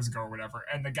 15 years ago or whatever,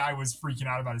 and the guy was freaking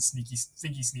out about his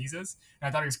stinky sneezes. And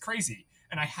I thought he was crazy.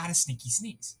 And I had a sneaky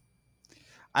sneeze.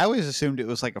 I always assumed it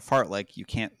was like a fart, like you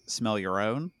can't smell your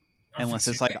own unless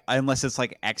it's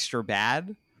like extra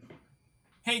bad.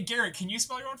 Hey, Garrett, can you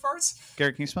smell your own farts?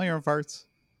 Garrett, can you smell your own farts?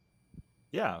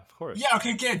 Yeah, of course. Yeah,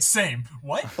 okay, good. Same.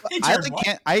 What? Hey, I Jared, like what?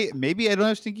 can't. Maybe I don't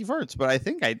have stinky farts, but I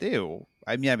think I do.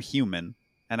 I mean, I'm human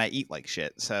and I eat like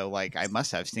shit, so like I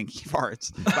must have stinky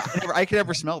farts. But I can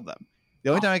never smell them. The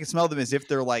only time I can smell them is if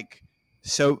they're like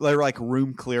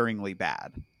room clearingly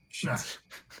bad. Sure.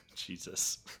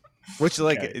 Jesus. Which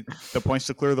like Okay. the point's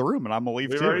to clear the room, and I'm gonna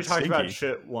leave We've too. already It's talked about stinky.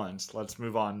 shit once. Let's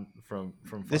move on from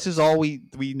This farts. is all we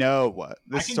know.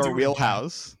 This can is our do it again.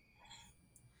 wheelhouse.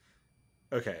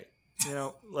 Okay.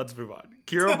 Let's move on.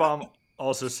 Kira Baum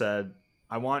also said,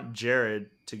 I want Jared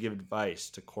to give advice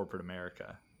to corporate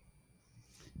America.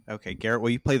 Okay, Garrett,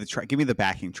 will you play the track? Give me the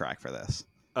backing track for this.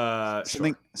 Sure.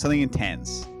 Something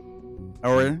intense.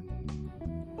 Or,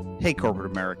 hey, corporate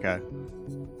America,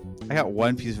 I got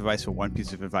one piece of advice for one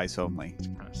piece of advice only. It's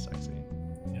kind of sexy.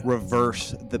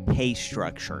 Reverse the pay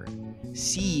structure.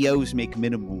 CEOs make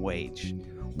minimum wage,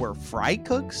 where fry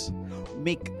cooks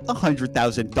make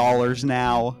 $100,000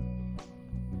 now.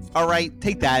 All right,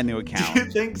 take that into Do you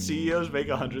account. think CEOs make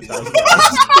 $100,000?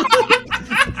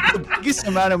 The biggest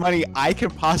amount of money I can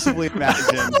possibly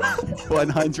imagine,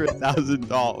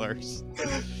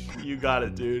 $100,000. You got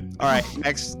it, dude. All right,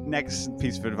 next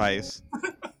piece of advice.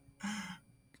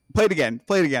 Play it again.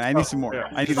 I need some more. yeah.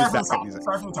 I need Start this from the backup top. music.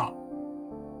 Start from the top.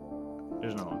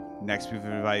 There's no one. Next piece of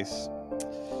advice.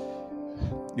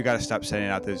 You got to stop sending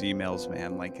out those emails,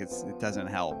 man. Like it doesn't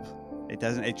help. It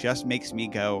doesn't. It just makes me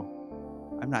go,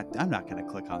 I'm not going to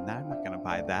click on that. I'm not going to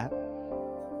buy that.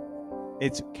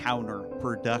 It's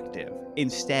counterproductive.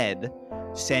 Instead,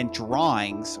 send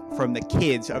drawings from the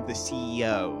kids of the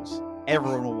CEOs.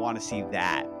 Everyone will want to see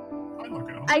that. I look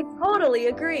at him. I totally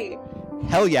agree.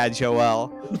 Hell yeah, Joel.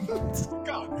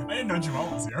 God, I didn't know Joel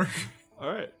was here.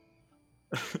 All right.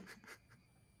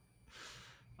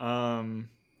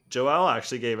 Joelle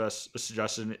actually gave us a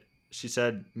suggestion. She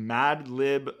said, Mad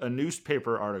Lib a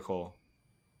newspaper article.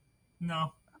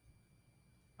 No.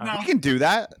 No. We can do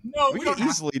that. No, We we can don't have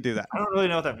easily do that. I don't really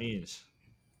know what that means.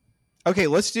 Okay,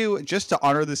 let's do, just to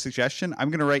honor the suggestion, I'm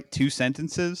going to write 2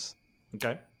 sentences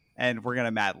Okay. and we're going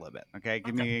to Mad Lib it. Okay?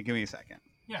 Give Okay. me a second.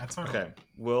 Yeah, totally. Okay.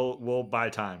 We'll buy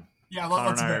time. Yeah, Connor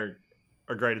let's and I do it.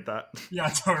 are great at that. Yeah,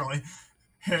 totally.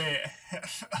 Hey,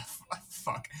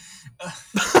 fuck.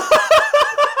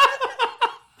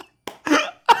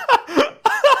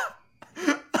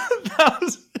 That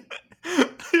was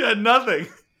you had nothing.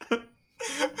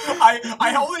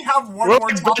 I only have one We're more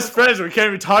like topic. best friends. We can't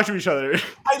even talk to each other.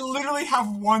 I literally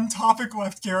have one topic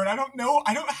left, Garrett. I don't know.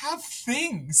 I don't have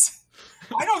things.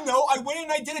 I don't know. I went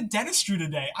and I did a dentistry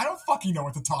today. I don't fucking know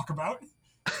what to talk about.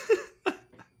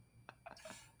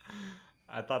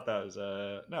 I thought that was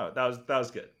no, that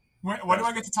was good. When do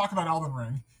I get to talk about Elden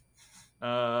Ring?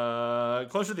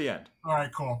 Closer to the end. All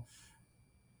right, cool.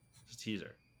 Just a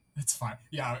teaser. It's fine.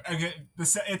 Yeah, okay.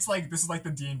 This is like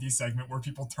the D&D segment where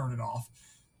people turn it off.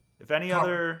 If any Cover.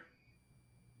 other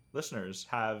listeners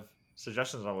have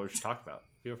suggestions on what we should talk about,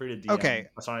 feel free to DM Okay.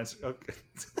 us on Instagram. Okay.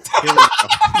 Here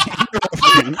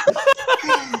we go.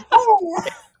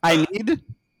 I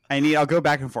need, I'll go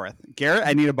back and forth. Garrett,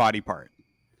 I need a body part.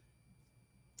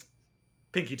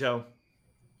 Pinky toe.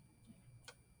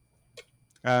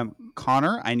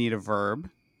 Connor, I need a verb.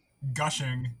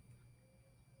 Gushing.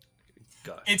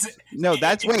 Gush. It's No,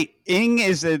 that's wait. Ing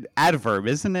is an adverb,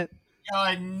 isn't it?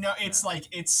 no, it's like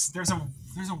there's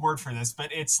a word for this,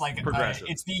 but it's like Progressive.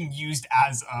 it's being used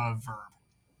as a verb.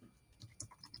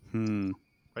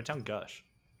 Write down gush.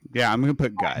 Yeah, I'm gonna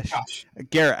put gush. Gosh.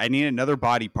 Garrett, I need another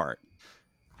body part.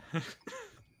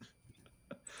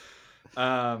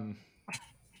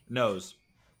 Nose.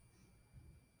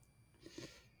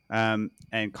 And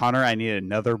Connor, I need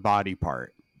another body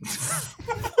part.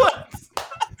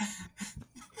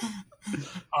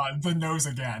 The nose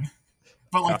again,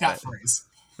 but like that phrase.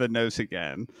 The nose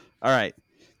again. All right.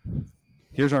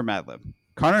 Here's our Mad Lib.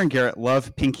 Connor and Garrett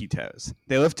love pinky toes.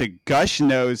 They love to gush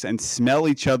nose and smell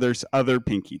each other's other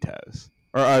pinky toes.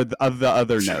 Or of the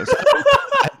other nose.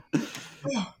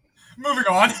 Moving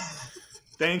on.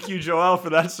 Thank you, Joel, for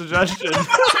that suggestion.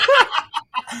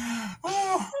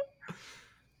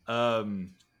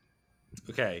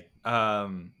 Okay.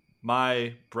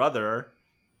 My brother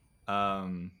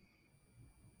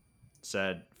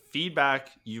said feedback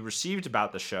you received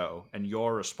about the show and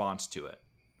your response to it.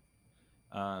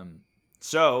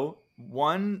 So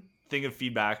one thing of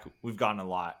feedback we've gotten a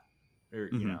lot, or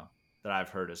you know, that I've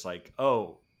heard is like,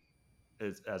 oh,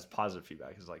 as positive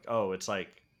feedback is like, oh, it's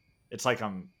like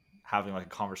I'm having like a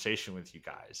conversation with you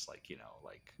guys, like, you know,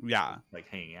 like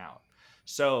hanging out.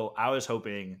 So I was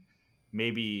hoping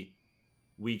maybe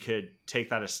we could take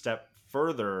that a step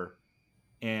further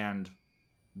and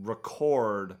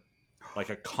record like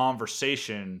a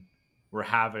conversation we're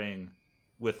having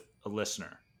with a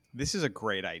listener. This is a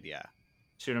great idea.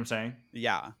 See what I'm saying?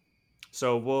 Yeah.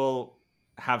 So we'll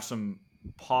have some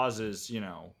pauses, you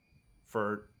know,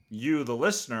 for you, the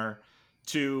listener,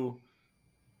 to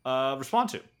respond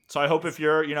to. So I hope if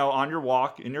you're, you know, on your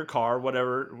walk, in your car,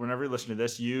 whatever, whenever you're listening to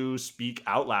this, you speak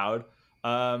out loud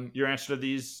your answer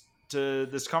to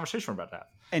this conversation we're about to have.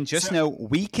 And just know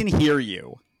we can hear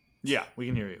you. Yeah, we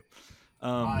can hear you.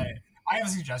 I have a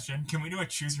suggestion. Can we do a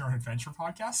Choose Your Own Adventure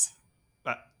podcast?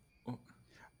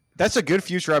 That's a good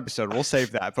future episode. We'll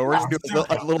save that. But we're going to do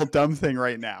a little dumb thing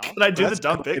right now. Can I do the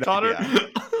dumb bit, Connor?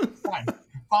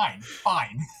 Fine.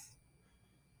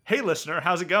 Hey, listener,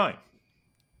 how's it going?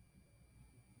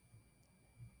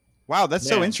 Wow, that's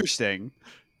so interesting.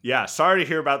 Yeah, sorry to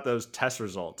hear about those test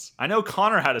results. I know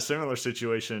Connor had a similar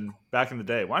situation back in the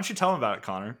day. Why don't you tell him about it,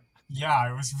 Connor?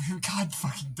 Yeah, it was. God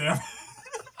fucking damn it.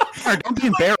 Connor, don't be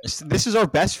embarrassed. This is our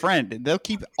best friend. They'll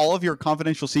keep all of your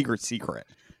confidential secrets secret.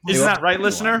 Isn't that right,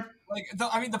 listener? Like,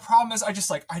 the problem is,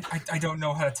 I don't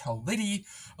know how to tell Liddy.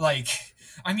 Like,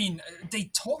 I mean,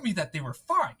 they told me that they were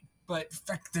fine, but in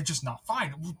fact, they're just not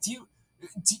fine. Do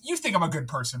you think I'm a good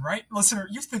person, right, listener?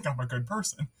 You think I'm a good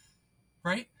person,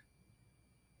 right?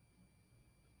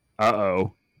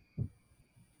 Uh-oh.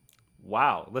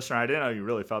 Wow, listener, I didn't know you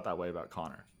really felt that way about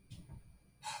Connor.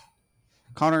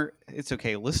 Connor, it's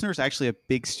okay. Listener's actually a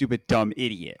big, stupid, dumb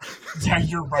idiot. Yeah,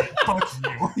 you're right. Fuck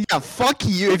you. Yeah, fuck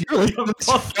you. If you're listening to this,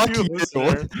 fuck you.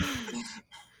 Listener.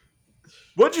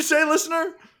 What'd you say,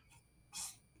 listener?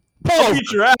 Oh, I'll beat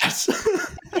your ass.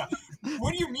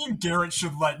 What do you mean Garrett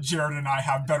should let Jared and I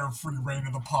have better free reign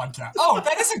of the podcast? Oh,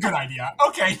 that is a good idea.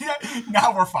 Okay,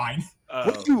 now we're fine.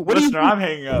 what do you Listener, I'm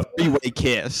hanging up. Three-way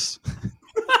kiss.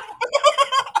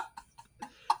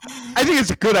 I think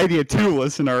it's a good idea too,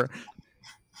 listener.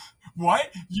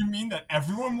 What? You mean that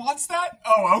everyone wants that?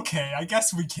 Oh, okay. I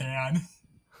guess we can.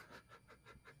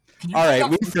 All right,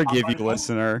 we forgive you,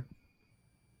 listener.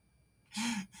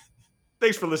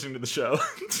 Thanks for listening to the show.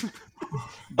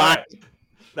 Bye. Right.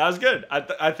 That was good.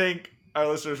 I think our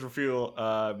listeners will feel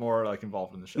more like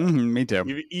involved in the show. Me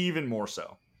too. Even more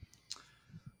so.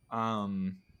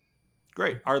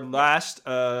 Great. Our last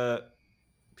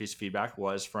piece of feedback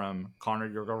was from Connor,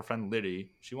 your girlfriend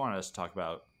Liddy. She wanted us to talk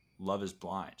about Love is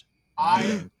Blind.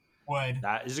 I would.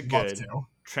 That is a love good to.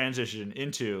 transition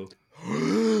into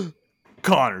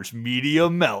Connor's media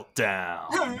meltdown.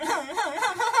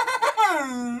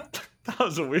 That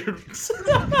was a weird.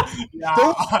 Yeah.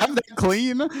 Don't have that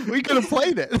clean. We could have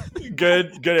played it.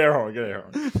 Good air horn. Good air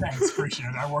horn. Thanks, appreciate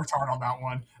it. I worked hard on that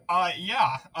one.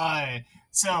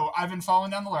 So I've been falling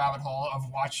down the rabbit hole of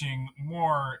watching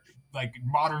more like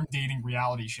modern dating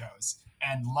reality shows,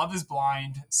 and Love is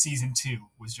Blind season 2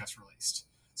 was just released.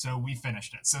 So we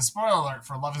finished it. So spoiler alert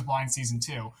for Love is Blind season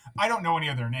 2. I don't know any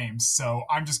of their names, so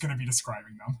I'm just going to be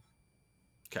describing them.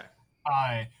 Okay.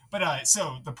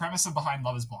 So the premise of behind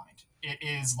Love is Blind, it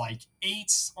is like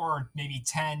 8 or maybe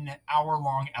 10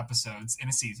 hour-long episodes in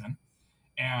a season,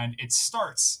 and it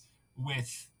starts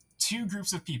with 2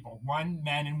 groups of people, 1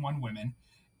 men and 1 women,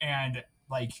 and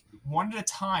like one at a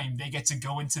time they get to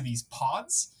go into these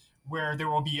pods where there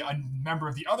will be a member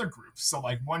of the other group. So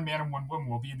like one man and one woman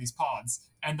will be in these pods,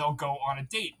 and they'll go on a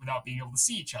date without being able to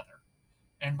see each other.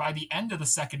 And by the end of the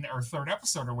second or third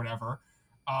episode or whatever,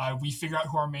 we figure out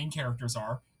who our main characters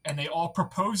are, and they all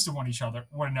propose to one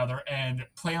another, and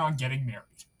plan on getting married.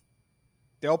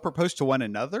 They all propose to one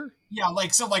another? Yeah,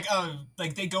 like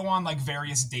they go on like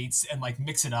various dates and like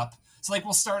mix it up. So like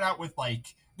we'll start out with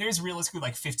like there's realistically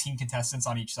like 15 contestants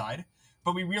on each side,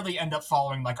 but we really end up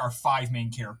following like our 5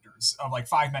 main characters of like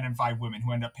 5 men and 5 women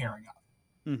who end up pairing up.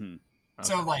 Mm-hmm. Okay.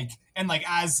 So like and like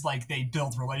as like they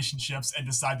build relationships and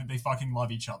decide that they fucking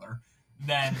love each other,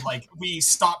 then like we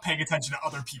stop paying attention to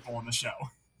other people in the show.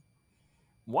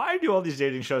 Why do all these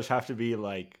dating shows have to be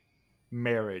like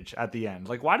marriage at the end?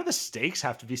 Like, why do the stakes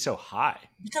have to be so high?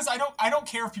 Because I don't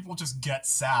care if people just get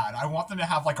sad. I want them to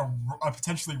have like a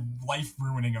potentially life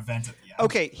ruining event at the end.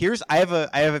 Okay, I have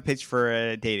a pitch for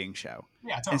a dating show.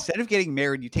 Yeah, totally. Instead of getting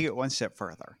married, you take it one step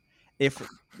further. If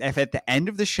at the end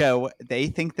of the show they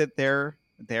think that they're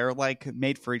like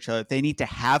made for each other, they need to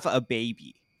have a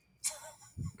baby.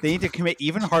 They need to commit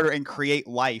even harder and create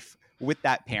life with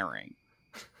that pairing.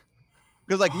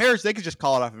 Because like marriage, they could just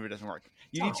call it off if it doesn't work.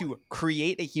 You need to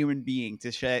create a human being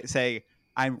to say,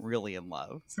 I'm really in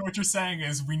love. So what you're saying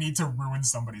is we need to ruin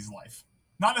somebody's life.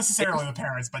 Not necessarily the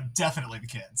parents, but definitely the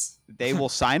kids. They will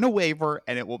sign a waiver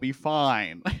and it will be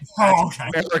fine. Oh, okay.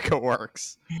 America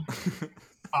works.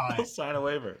 They'll sign a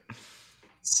waiver.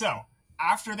 So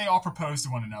after they all propose to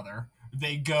one another,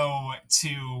 they go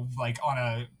to like on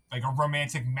a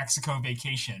romantic Mexico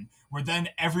vacation where then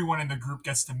everyone in the group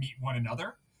gets to meet one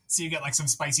another. So you get like some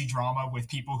spicy drama with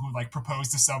people who like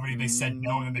proposed to somebody, they said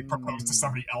no, and then they proposed to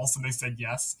somebody else and they said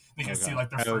yes. They get to see like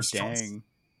their first choice.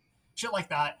 Shit like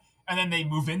that. And then they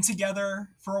move in together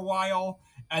for a while,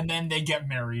 and then they get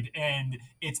married. And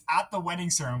it's at the wedding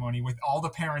ceremony with all the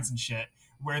parents and shit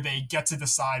where they get to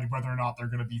decide whether or not they're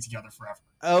going to be together forever.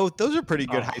 Oh, those are pretty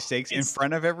good high stakes in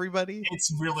front of everybody.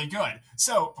 It's really good.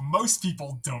 So most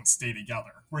people don't stay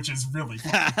together, which is really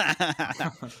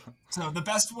fun. So the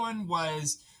best one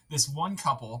was this one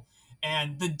couple,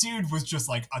 and the dude was just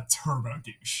like a turbo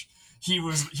douche. He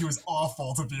was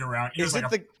awful to be around. Is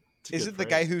it the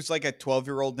guy who's like a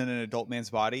 12-year-old in an adult man's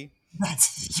body?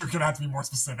 You're gonna have to be more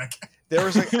specific. There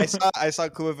was like I saw a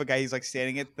clip of a guy. He's like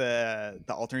standing at the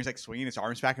altar. He's like swinging his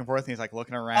arms back and forth, and he's like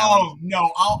looking around. Oh no,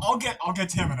 I'll get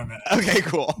to him in a minute. Okay,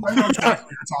 cool. I know exactly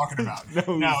what you're talking about.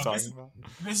 No,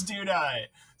 this dude,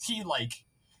 he like.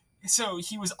 So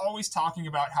he was always talking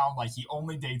about how like he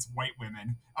only dates white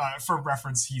women. For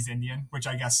reference, he's Indian, which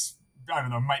I guess I don't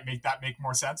know might make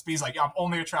more sense. But he's like, I'm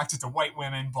only attracted to white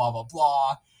women, blah blah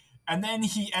blah. And then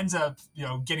he ends up,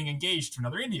 getting engaged to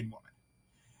another Indian woman,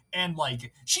 and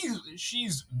like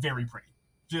she's very pretty,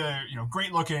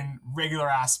 great looking, regular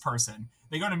ass person.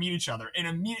 They go to meet each other, and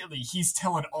immediately he's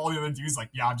telling all the other dudes like,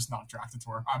 yeah, I'm just not attracted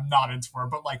to her. I'm not into her,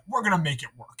 but like we're gonna make it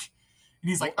work. And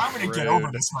he's like, I'm gonna get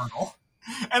over this hurdle.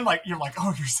 And like you're like,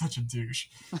 oh, you're such a douche.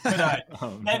 But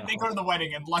then they go to the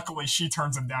wedding, and luckily she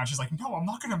turns him down. She's like, no, I'm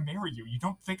not gonna marry you. You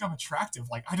don't think I'm attractive?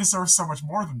 Like I deserve so much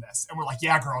more than this. And we're like,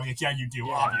 yeah, girl, yeah, you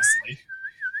do, obviously.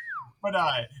 But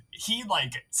she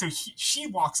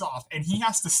walks off, and he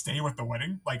has to stay with the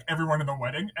wedding, like everyone in the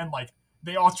wedding, and like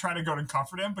they all try to go and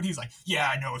comfort him, but he's like,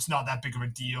 yeah, I know, it's not that big of a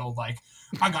deal. Like,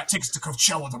 I got tickets to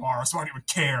Coachella tomorrow, so I don't even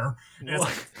care. And it's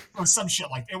like, it was some shit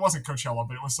like, it wasn't Coachella,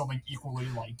 but it was something equally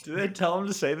like... Did they tell him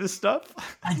to say this stuff?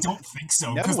 I don't think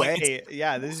so. No way. Like,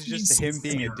 yeah, this is just him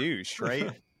being a douche, right?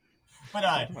 But,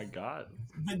 oh my God.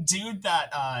 The dude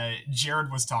that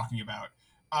Jared was talking about,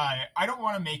 I don't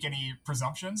want to make any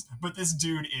presumptions, but this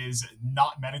dude is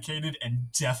not medicated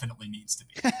and definitely needs to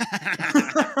be.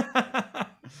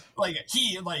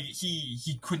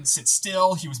 He couldn't sit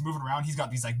still. He was moving around. He's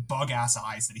got these like bug ass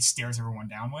eyes that he stares everyone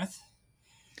down with.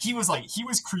 He was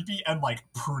creepy and like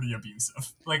pretty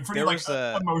abusive, like pretty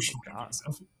emotionally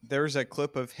abusive. There's a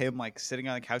clip of him like sitting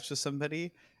on the couch with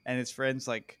somebody, and his friend's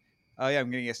like, "Oh yeah,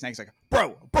 I'm gonna get a snack." He's like,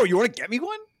 "Bro, you want to get me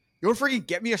one? You want to freaking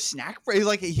get me a snack?" He's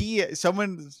like,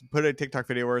 someone put a TikTok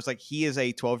video where it's like he is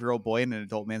a 12-year-old boy in an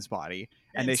adult man's body,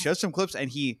 and they show some clips, and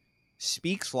he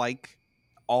speaks like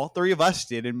all three of us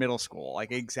did in middle school,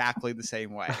 like exactly the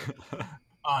same way.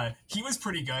 He was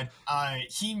pretty good.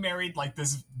 He married like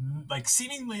this, like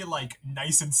seemingly like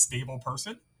nice and stable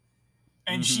person,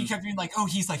 and she kept being like, "Oh,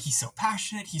 he's so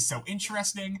passionate, he's so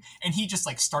interesting," and he just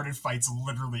like started fights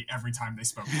literally every time they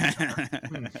spoke to each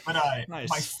other. But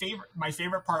nice. my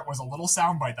favorite part was a little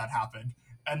soundbite that happened,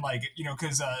 and like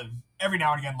because every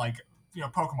now and again like.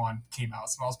 Pokemon came out,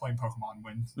 so I was playing Pokemon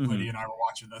when Lydia and I were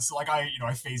watching this. So like I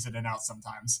phase it in and out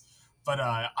sometimes. But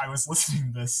I was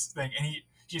listening to this thing, and he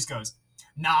just goes,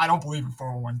 Nah, I don't believe in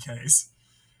 401ks.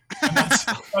 And that's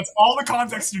all the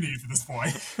context you need for this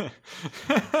point.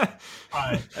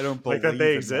 I don't believe like that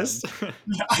they in exist.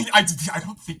 Yeah, I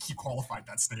don't think he qualified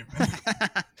that statement.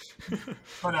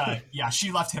 But yeah,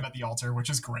 she left him at the altar, which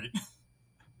is great.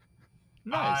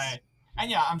 Nice.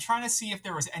 And yeah, I'm trying to see if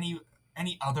there was any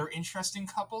other interesting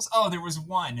couples. Oh, there was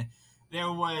one.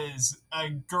 There was a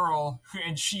girl who,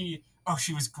 and she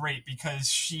was great because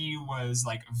she was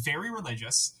like very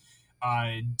religious,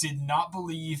 did not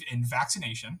believe in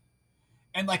vaccination,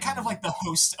 and like kind of like the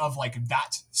host of like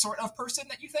that sort of person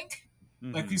that you think,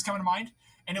 like who's coming to mind.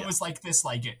 And it was like this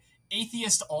like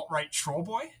atheist alt-right troll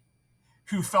boy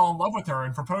who fell in love with her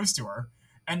and proposed to her.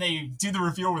 And they do the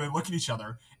reveal where they look at each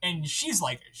other, and she's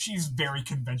very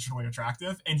conventionally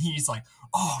attractive, and he's like,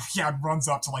 oh yeah, and runs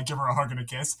up to like give her a hug and a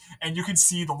kiss, and you can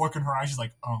see the look in her eyes. She's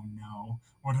like, oh no,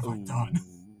 what have I done?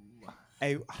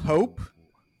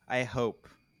 I hope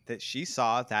that she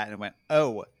saw that and went,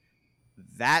 oh,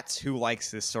 that's who likes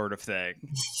this sort of thing.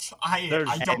 I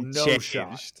don't and no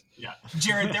shot. Yeah,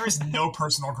 Jared, there is no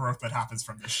personal growth that happens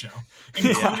from this show,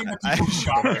 including the people who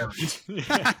got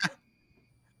married.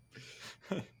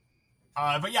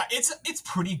 But yeah, it's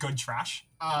pretty good trash.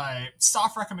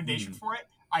 Soft recommendation for it.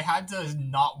 I had to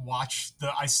not watch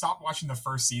I stopped watching the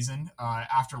first season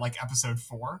after like episode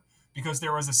 4 because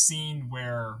there was a scene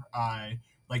where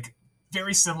like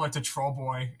very similar to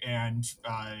Trollboy and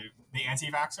the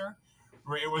anti-vaxxer,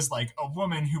 where it was like a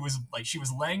woman who was like, she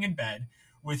was laying in bed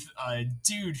with a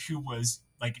dude who was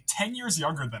like 10 years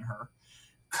younger than her,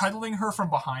 cuddling her from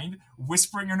behind,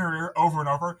 whispering in her ear over and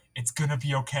over, it's gonna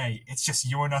be okay. It's just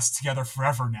you and us together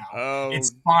forever now. Oh,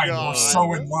 it's fine. God. We're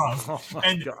so in love. Oh my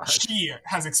And God. she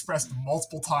has expressed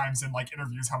multiple times in like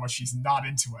interviews how much she's not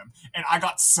into him. And I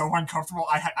got so uncomfortable.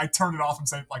 I turned it off and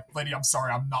said, like, lady, I'm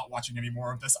sorry, I'm not watching any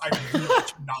more of this. I really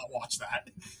should not watch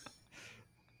that.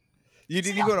 You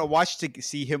didn't even want to watch to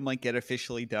see him like get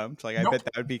officially dumped. Like, I Nope. bet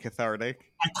that would be cathartic.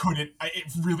 I couldn't.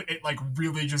 It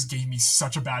really just gave me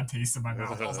such a bad taste in my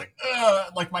mouth. I was like,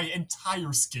 ugh, like my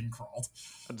entire skin crawled.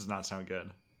 That does not sound good.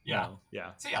 Yeah. No, yeah.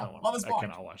 So yeah, I don't want- Love is I Blind.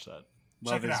 cannot watch that.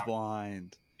 Love it is out.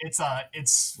 blind. It's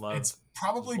Love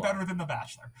probably is Blind. better than The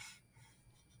Bachelor.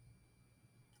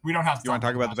 We don't have to. You want to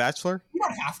talk about The Bachelor? We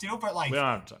don't have to, but like We don't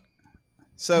have to.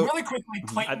 So really quickly,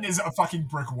 Clayton is a fucking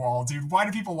brick wall, dude. Why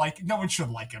do people like? No one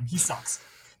should like him. He sucks.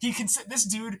 He can. This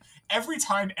dude. Every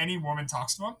time any woman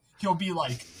talks to him, he'll be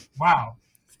like, "Wow,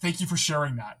 thank you for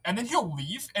sharing that," and then he'll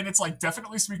leave, and it's like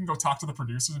definitely so we can go talk to the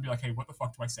producers and be like, "Hey, what the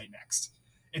fuck do I say next?"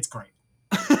 It's great.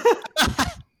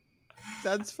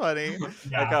 that's funny.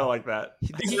 I kind of like that.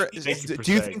 Thank you for Do you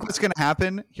saying think what's going to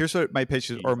happen? Here's what my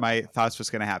pitch is, or my thoughts. What's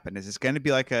going to happen is it's going to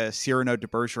be like a Cyrano de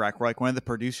Bergerac, where like one of the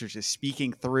producers is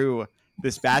speaking through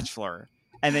this Bachelor,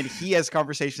 and then he has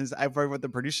conversations. I've heard what the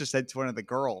producer said to one of the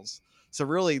girls. So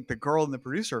really, the girl and the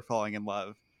producer are falling in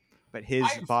love, but his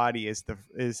body his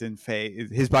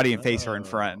body and face are in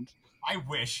front. I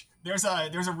wish there's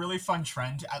a really fun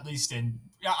trend, at least in,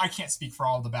 I can't speak for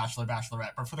all of the Bachelor,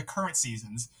 Bachelorette, but for the current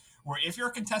seasons, where if you're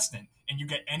a contestant and you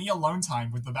get any alone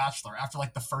time with the Bachelor after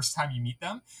like the first time you meet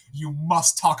them, you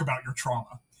must talk about your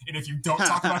trauma. And if you don't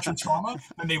talk about your trauma,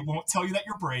 then they won't tell you that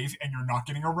you're brave and you're not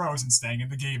getting a rose and staying in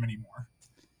the game anymore.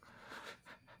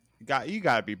 You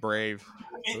got to be brave.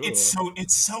 It's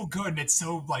so good and it's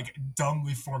so like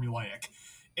dumbly formulaic.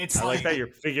 It's I like that you're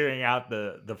figuring out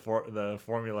the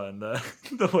formula and the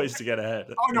the ways to get ahead.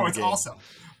 Oh no, in the it's game. awesome.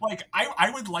 Like I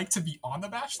would like to be on The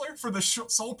Bachelor for the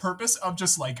sole purpose of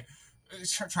just like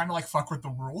trying to like fuck with the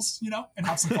rules, you know, and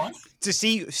have some fun. To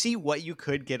see what you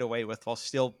could get away with while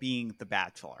still being the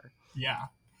Bachelor. Yeah.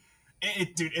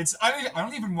 Dude, it's I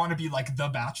don't even want to be like The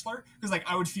Bachelor because like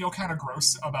I would feel kind of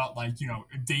gross about like, you know,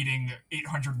 dating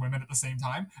 800 women at the same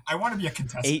time. I want to be a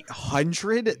contestant.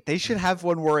 800? They should have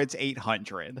one where it's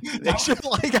 800. They should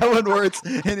like have one where it's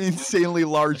an insanely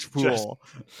large pool.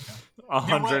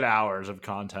 100 hours of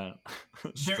content.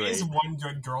 There is one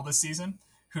good girl this season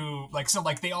who like, so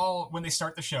like they all, when they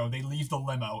start the show, they leave the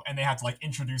limo and they have to like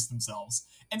introduce themselves.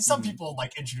 And some people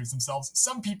like introduce themselves.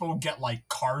 Some people get like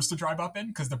cars to drive up in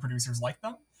because the producers like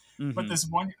them. But this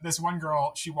one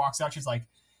girl, she walks out. She's like,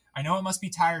 I know it must be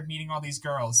tired meeting all these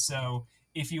girls. So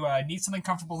if you need something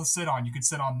comfortable to sit on, you could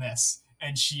sit on this.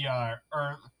 And she,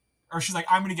 or she's like,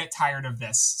 I'm going to get tired of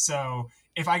this. So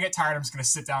if I get tired, I'm just going to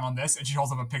sit down on this. And she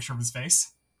holds up a picture of his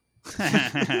face.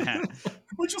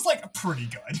 Which was like pretty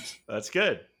good. That's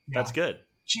good. Yeah. That's good.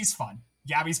 She's fun.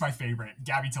 Gabby's my favorite.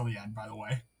 Gabby till the end, by the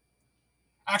way.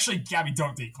 Actually, Gabby,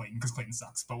 don't date Clayton because Clayton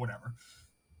sucks, but whatever.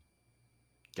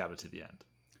 Gabby to the end.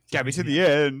 Gabby to the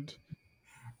end.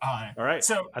 All right.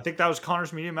 So I think that was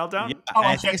Connor's media meltdown. Yeah, Oh,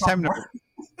 I I think can't it's talk time to. more.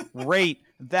 rate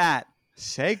that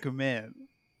segment?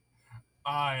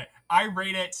 I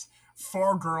rate it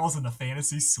 4 girls in a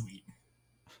fantasy suite.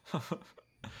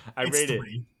 I It's rate it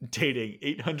 3. dating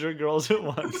 800 girls at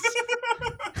once.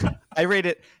 I rate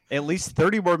it at least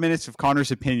 30 more minutes of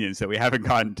Connor's opinions that we haven't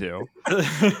gotten to.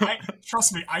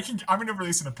 Trust me, I'm going to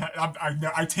release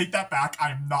I take that back.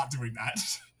 I'm not doing that.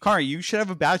 Connor, you should have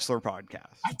a Bachelor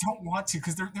podcast. I don't want to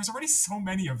because there's already so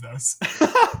many of those.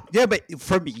 Yeah, but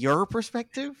from your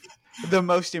perspective, the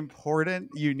most important,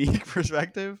 unique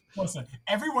perspective. Listen,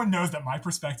 everyone knows that my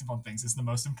perspective on things is the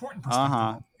most important perspective Uh-huh.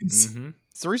 on things. Mhm.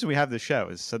 It's the reason we have this show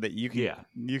is so that you can Yeah.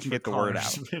 you can For get the word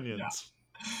Connor's out. opinions.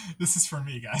 This is for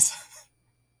me, guys.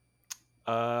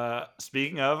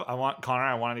 Speaking of, I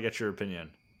wanted to get your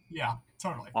opinion Yeah,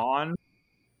 totally. on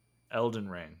Elden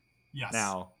Ring. Yes.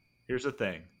 Now, here's the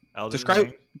thing.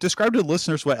 Describe to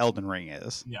listeners what Elden Ring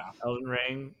is. Yeah. Elden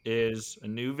Ring is a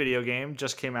new video game,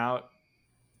 just came out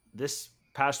this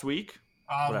past week,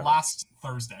 Whatever. Last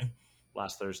Thursday.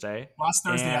 last Thursday. Last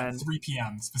Thursday at And- 3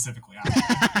 p.m. specifically.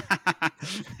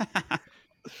 Actually.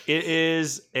 It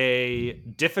is a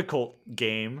difficult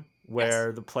game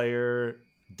where the player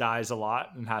dies a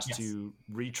lot and has Yes. to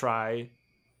retry,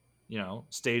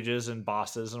 stages and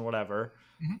bosses and whatever.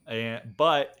 Mhm.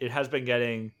 But it has been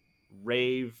getting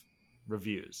rave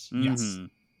reviews. Yes. Mhm.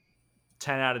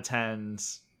 10 out of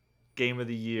 10s, game of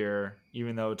the year,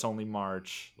 even though it's only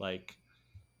March, like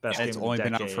best And game it's of only the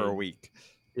been decade. out for a week.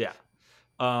 Yeah.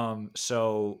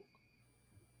 So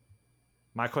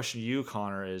my question to you,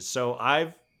 Connor, is so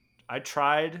I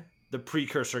tried the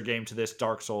precursor game to this,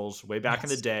 Dark Souls, way back in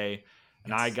the Yes. day,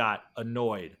 and I Yes. got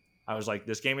annoyed. I was like,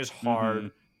 this game is hard.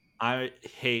 Mhm. I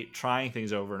hate trying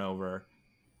things over and over.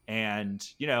 And,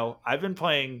 I've been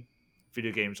playing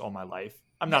video games all my life.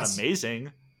 I'm not Yes.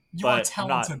 amazing. You But are I'm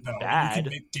not talented, though. bad. You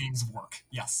can make games work.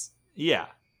 Yes. Yeah.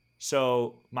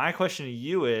 So my question to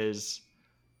you is,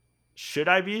 should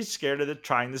I be scared of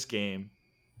trying this game?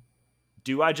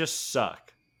 Do I just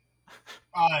suck?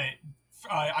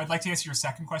 I'd like to answer your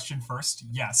second question first.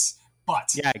 Yes.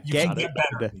 But Yeah, you get can get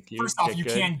better. good. Thank you. First off, Get you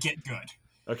good? can get good.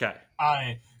 Okay.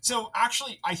 So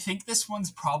actually, I think this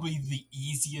one's probably the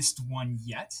easiest one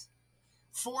yet.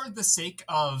 For the sake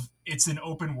of it's an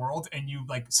open world and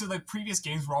the previous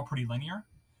games were all pretty linear,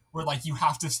 where you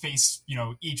have to face,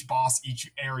 each boss,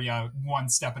 each area one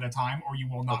step at a time or you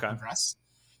will not Okay. progress.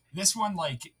 This one,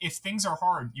 if things are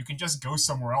hard, you can just go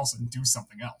somewhere else and do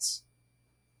something else.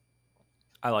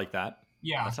 I like that.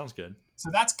 Yeah. That sounds good. So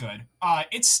that's good.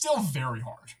 It's still very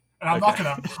hard. And I'm not Okay.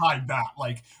 going to hide that.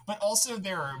 But also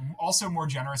they're also more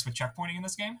generous with checkpointing in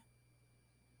this game.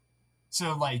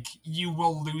 So you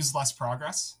will lose less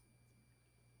progress.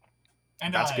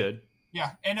 And That's good.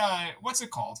 Yeah. And what's it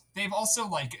called? They've also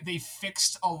they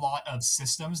fixed a lot of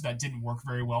systems that didn't work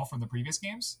very well from the previous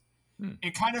games.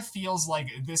 It kind of feels like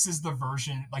this is the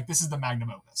version, this is the magnum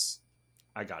opus.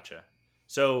 I gotcha.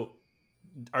 So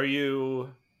are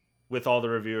you, with all the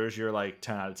reviewers, you're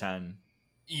 10 out of 10?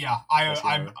 Yeah,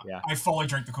 Yeah. I fully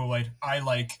drink the Kool-Aid.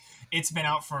 It's been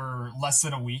out for less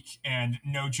than a week, and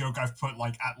no joke, I've put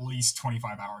at least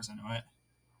 25 hours into it.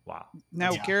 Wow.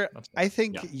 Now, Yeah. Garrett, That's good. I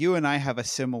think Yeah. you and I have a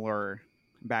similar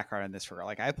background in this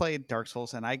regard. I played Dark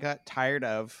Souls and I got tired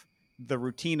of the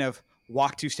routine of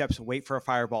walk 2 steps, wait for a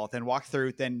fireball, then walk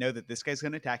through, then know that this guy's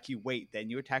going to attack you, wait, then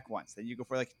you attack once, then you go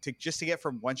for just to get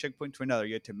from one checkpoint to another,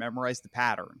 you had to memorize the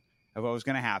pattern of what was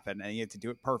going to happen and you had to do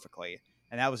it perfectly.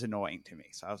 And that was annoying to me.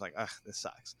 So I was like, ugh, this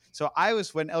sucks. So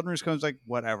when Elden Ring comes,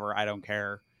 whatever, I don't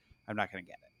care. I'm not going to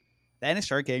get it. Then it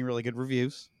started getting really good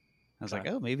reviews. I was Okay.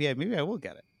 like, oh, maybe I will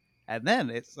get it. And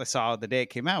then I saw the day it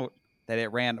came out that it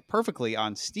ran perfectly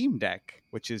on Steam Deck,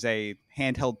 which is a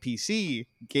handheld PC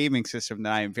gaming system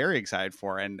that I am very excited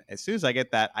for. And as soon as I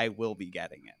get that, I will be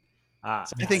getting it.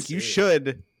 So I think you see.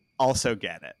 should also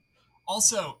get it.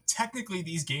 Also, technically,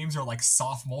 these games are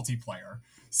soft multiplayer,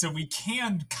 so we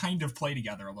can kind of play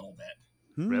together a little bit.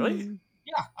 Really?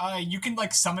 Yeah, you can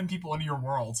summon people into your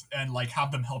world and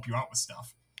have them help you out with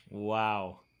stuff.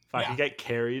 Wow. If I Yeah. could get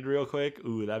carried real quick,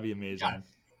 ooh, that'd be amazing.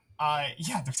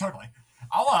 Yeah, totally.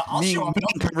 I'll show up.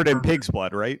 Being covered in pig's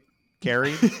blood, right?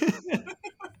 Carrie?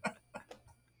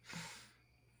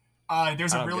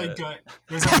 There's I a don't really get good.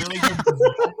 There's a really good.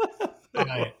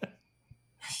 reveal.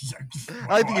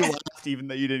 I think you laughed even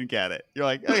though you didn't get it. You're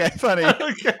like, okay, funny.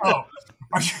 Okay. Oh,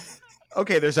 are you,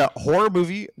 Okay, there's a horror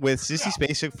movie with Sissy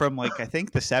Spacek from I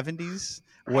think the 70s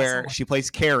where she plays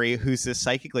Carrie, who's this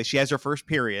psychic. She has her first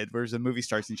period, where the movie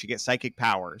starts, and she gets psychic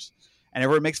powers, and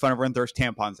everyone makes fun of her and throws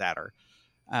tampons at her.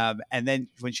 And then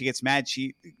when she gets mad,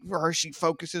 she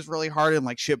focuses really hard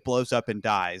and shit blows up and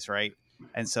dies, right?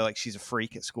 And so she's a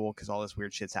freak at school because all this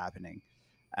weird shit's happening.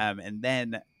 And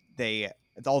then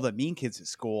all the mean kids at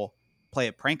school play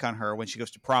a prank on her when she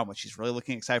goes to prom, which she's really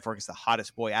looking excited for because the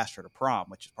hottest boy asked her to prom,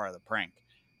 which is part of the prank.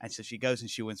 And so she goes and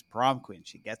she wins prom queen.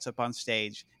 She gets up on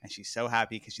stage and she's so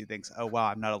happy because she thinks, oh, wow,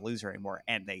 I'm not a loser anymore.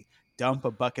 And they dump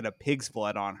a bucket of pig's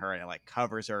blood on her and it like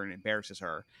covers her and embarrasses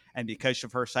her. And because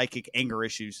of her psychic anger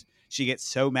issues, she gets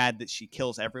so mad that she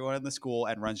kills everyone in the school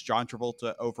and runs John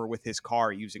Travolta over with his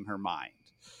car using her mind.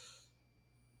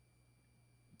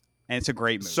 And it's a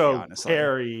great movie, So honestly.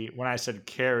 Carrie, when I said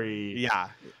Carrie, Yeah.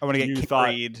 I want to you get thought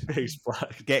carried, pig's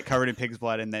blood. get covered in pig's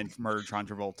blood, and then murder John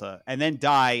Travolta, and then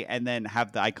die, and then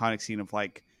have the iconic scene of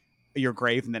like your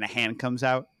grave, and then a hand comes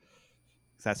out.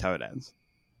 That's how it ends.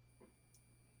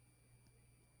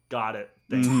 Got it.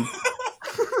 Thank Mhm.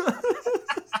 you.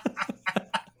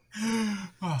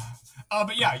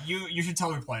 But yeah, you should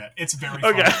totally play it. It's very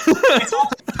Okay. fun.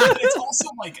 It's also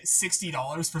like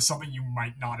 $60 for something you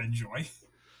might not enjoy.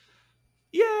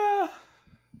 Yeah.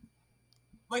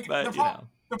 Like But,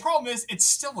 the problem is it's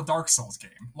still a Dark Souls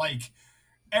game. Like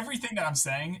everything that I'm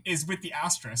saying is with the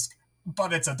asterisk,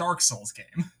 but it's a Dark Souls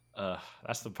game.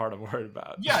 That's the part I'm worried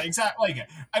about. Yeah, exactly. Like,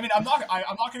 I mean, I'm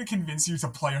not going to convince you to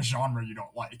play a genre you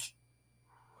don't like.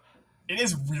 It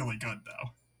is really good though.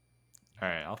 All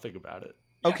right, I'll think about it.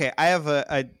 Okay, I have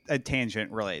a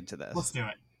tangent related to this. Let's do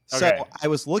it. So Okay. I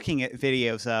was looking at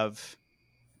videos of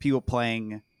people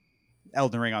playing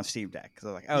Elden Ring on Steam Deck because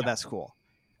I was like, oh, Yeah. that's cool.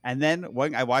 And then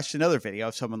when I watched another video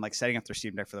of someone like setting up their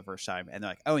Steam Deck for the first time, and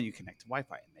they're like, oh, and you connect to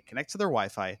Wi-Fi. And they connect to their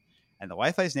Wi-Fi, and the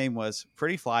Wi-Fi's name was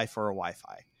Pretty Fly for a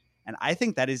Wi-Fi. And I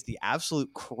think that is the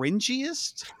absolute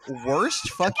cringiest, worst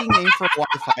fucking name for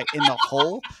Wi-Fi in the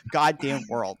whole goddamn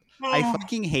world. I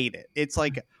fucking hate it. It's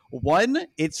like, one,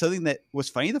 it's something that was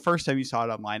funny the first time you saw it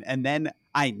online, and then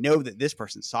I know that this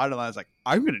person saw it online. I was like,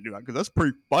 I'm gonna do that because that's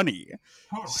pretty funny.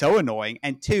 Totally. So annoying.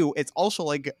 And two, it's also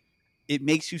like, it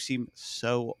makes you seem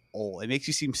so old. It makes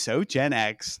you seem so Gen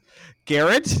X.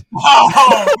 Garrett,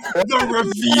 Oh, the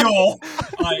reveal.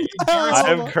 I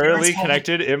am currently Garrett's home.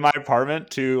 connected in my apartment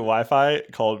to Wi-Fi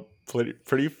called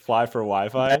Pretty Fly for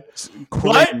Wi-Fi. that's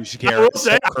What? cringe, I will Garrett.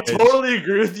 say, So I cringe. totally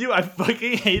agree with you. I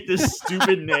fucking hate this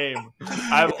stupid name.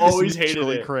 I've It's always hated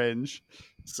literally it. cringe.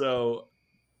 So,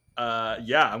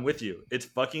 yeah, I'm with you. It's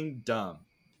fucking dumb.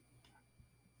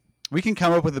 We can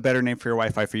come up with a better name for your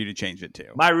Wi-Fi for you to change it to.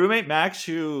 My roommate Max,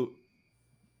 who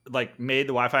like made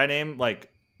the Wi-Fi name,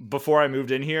 like before I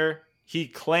moved in here, he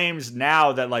claims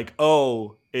now that like,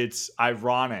 oh, it's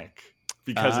ironic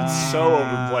because it's so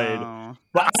overplayed. Oh.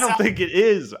 But I don't think it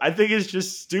is. I think it's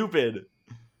just stupid.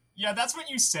 Yeah, that's what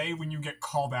you say when you get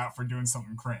called out for doing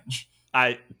something cringe.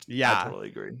 I Yeah. totally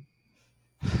agree.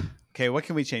 Okay, what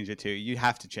can we change it to? You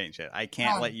have to change it. I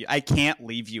can't Um, let you. I can't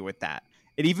leave you with that.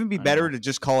 It'd even be I better know. to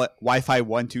just call it Wi-Fi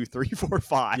 1, 2, 3, 4,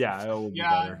 5. Yeah, it would be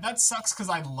Yeah, better. that sucks because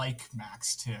I like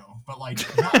Max too, but like,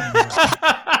 not anymore.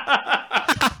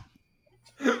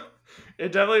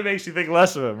 It definitely makes you think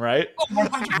less of him, right? Oh,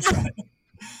 100%.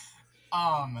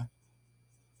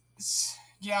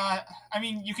 Yeah, I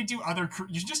mean, you could do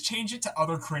you should just change it to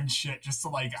other cringe shit just to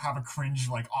like have a cringe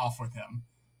like off with him.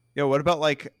 Yo, what about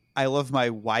like I love my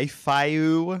Wi-Fi?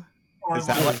 Or Is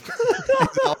that like is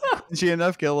that cringy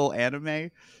enough? Get a little anime.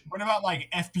 what about like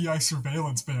FBI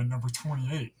surveillance band number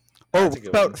 28? Oh, That's a what good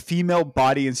about one. female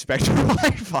body inspector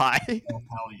Wi-Fi? Oh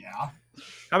hell yeah!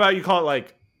 How about you call it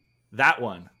like that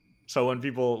one? So when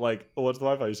people like, oh, what's the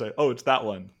Wi-Fi? You say, oh, it's that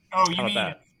one. Oh, you How about mean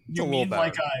that? It's you a little mean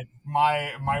like better.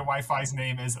 my Wi-Fi's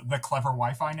name is the clever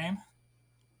Wi-Fi name?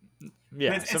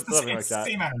 Yeah, it's something like it's that.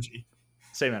 same energy.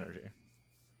 Same energy.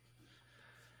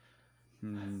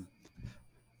 Hmm.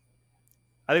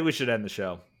 I think we should end the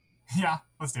show. Yeah,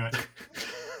 let's do it.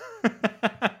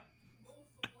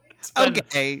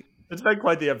 Okay. It's been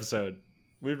quite the episode.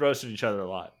 We've roasted each other a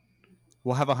lot.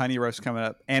 We'll have a honey roast coming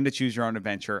up, and a choose your own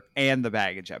adventure, and the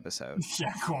baggage episode.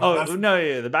 Yeah, cool. Oh That's no,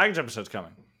 yeah, the baggage episode's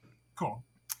coming. cool.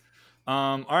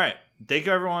 All right. Thank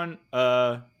you everyone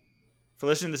for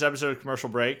listening to this episode of Commercial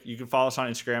Break. You can follow us on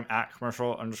Instagram at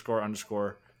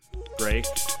commercial__break.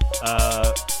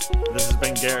 This has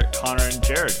been Garrett, Connor, and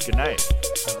Jared. Good night.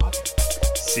 I love it.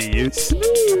 See you soon.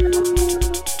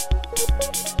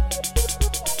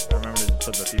 I remember to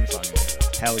put the theme song in.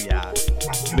 Hell yeah.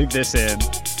 Yeah. Leave this in.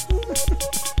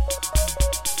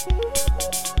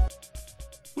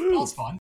 That was fun.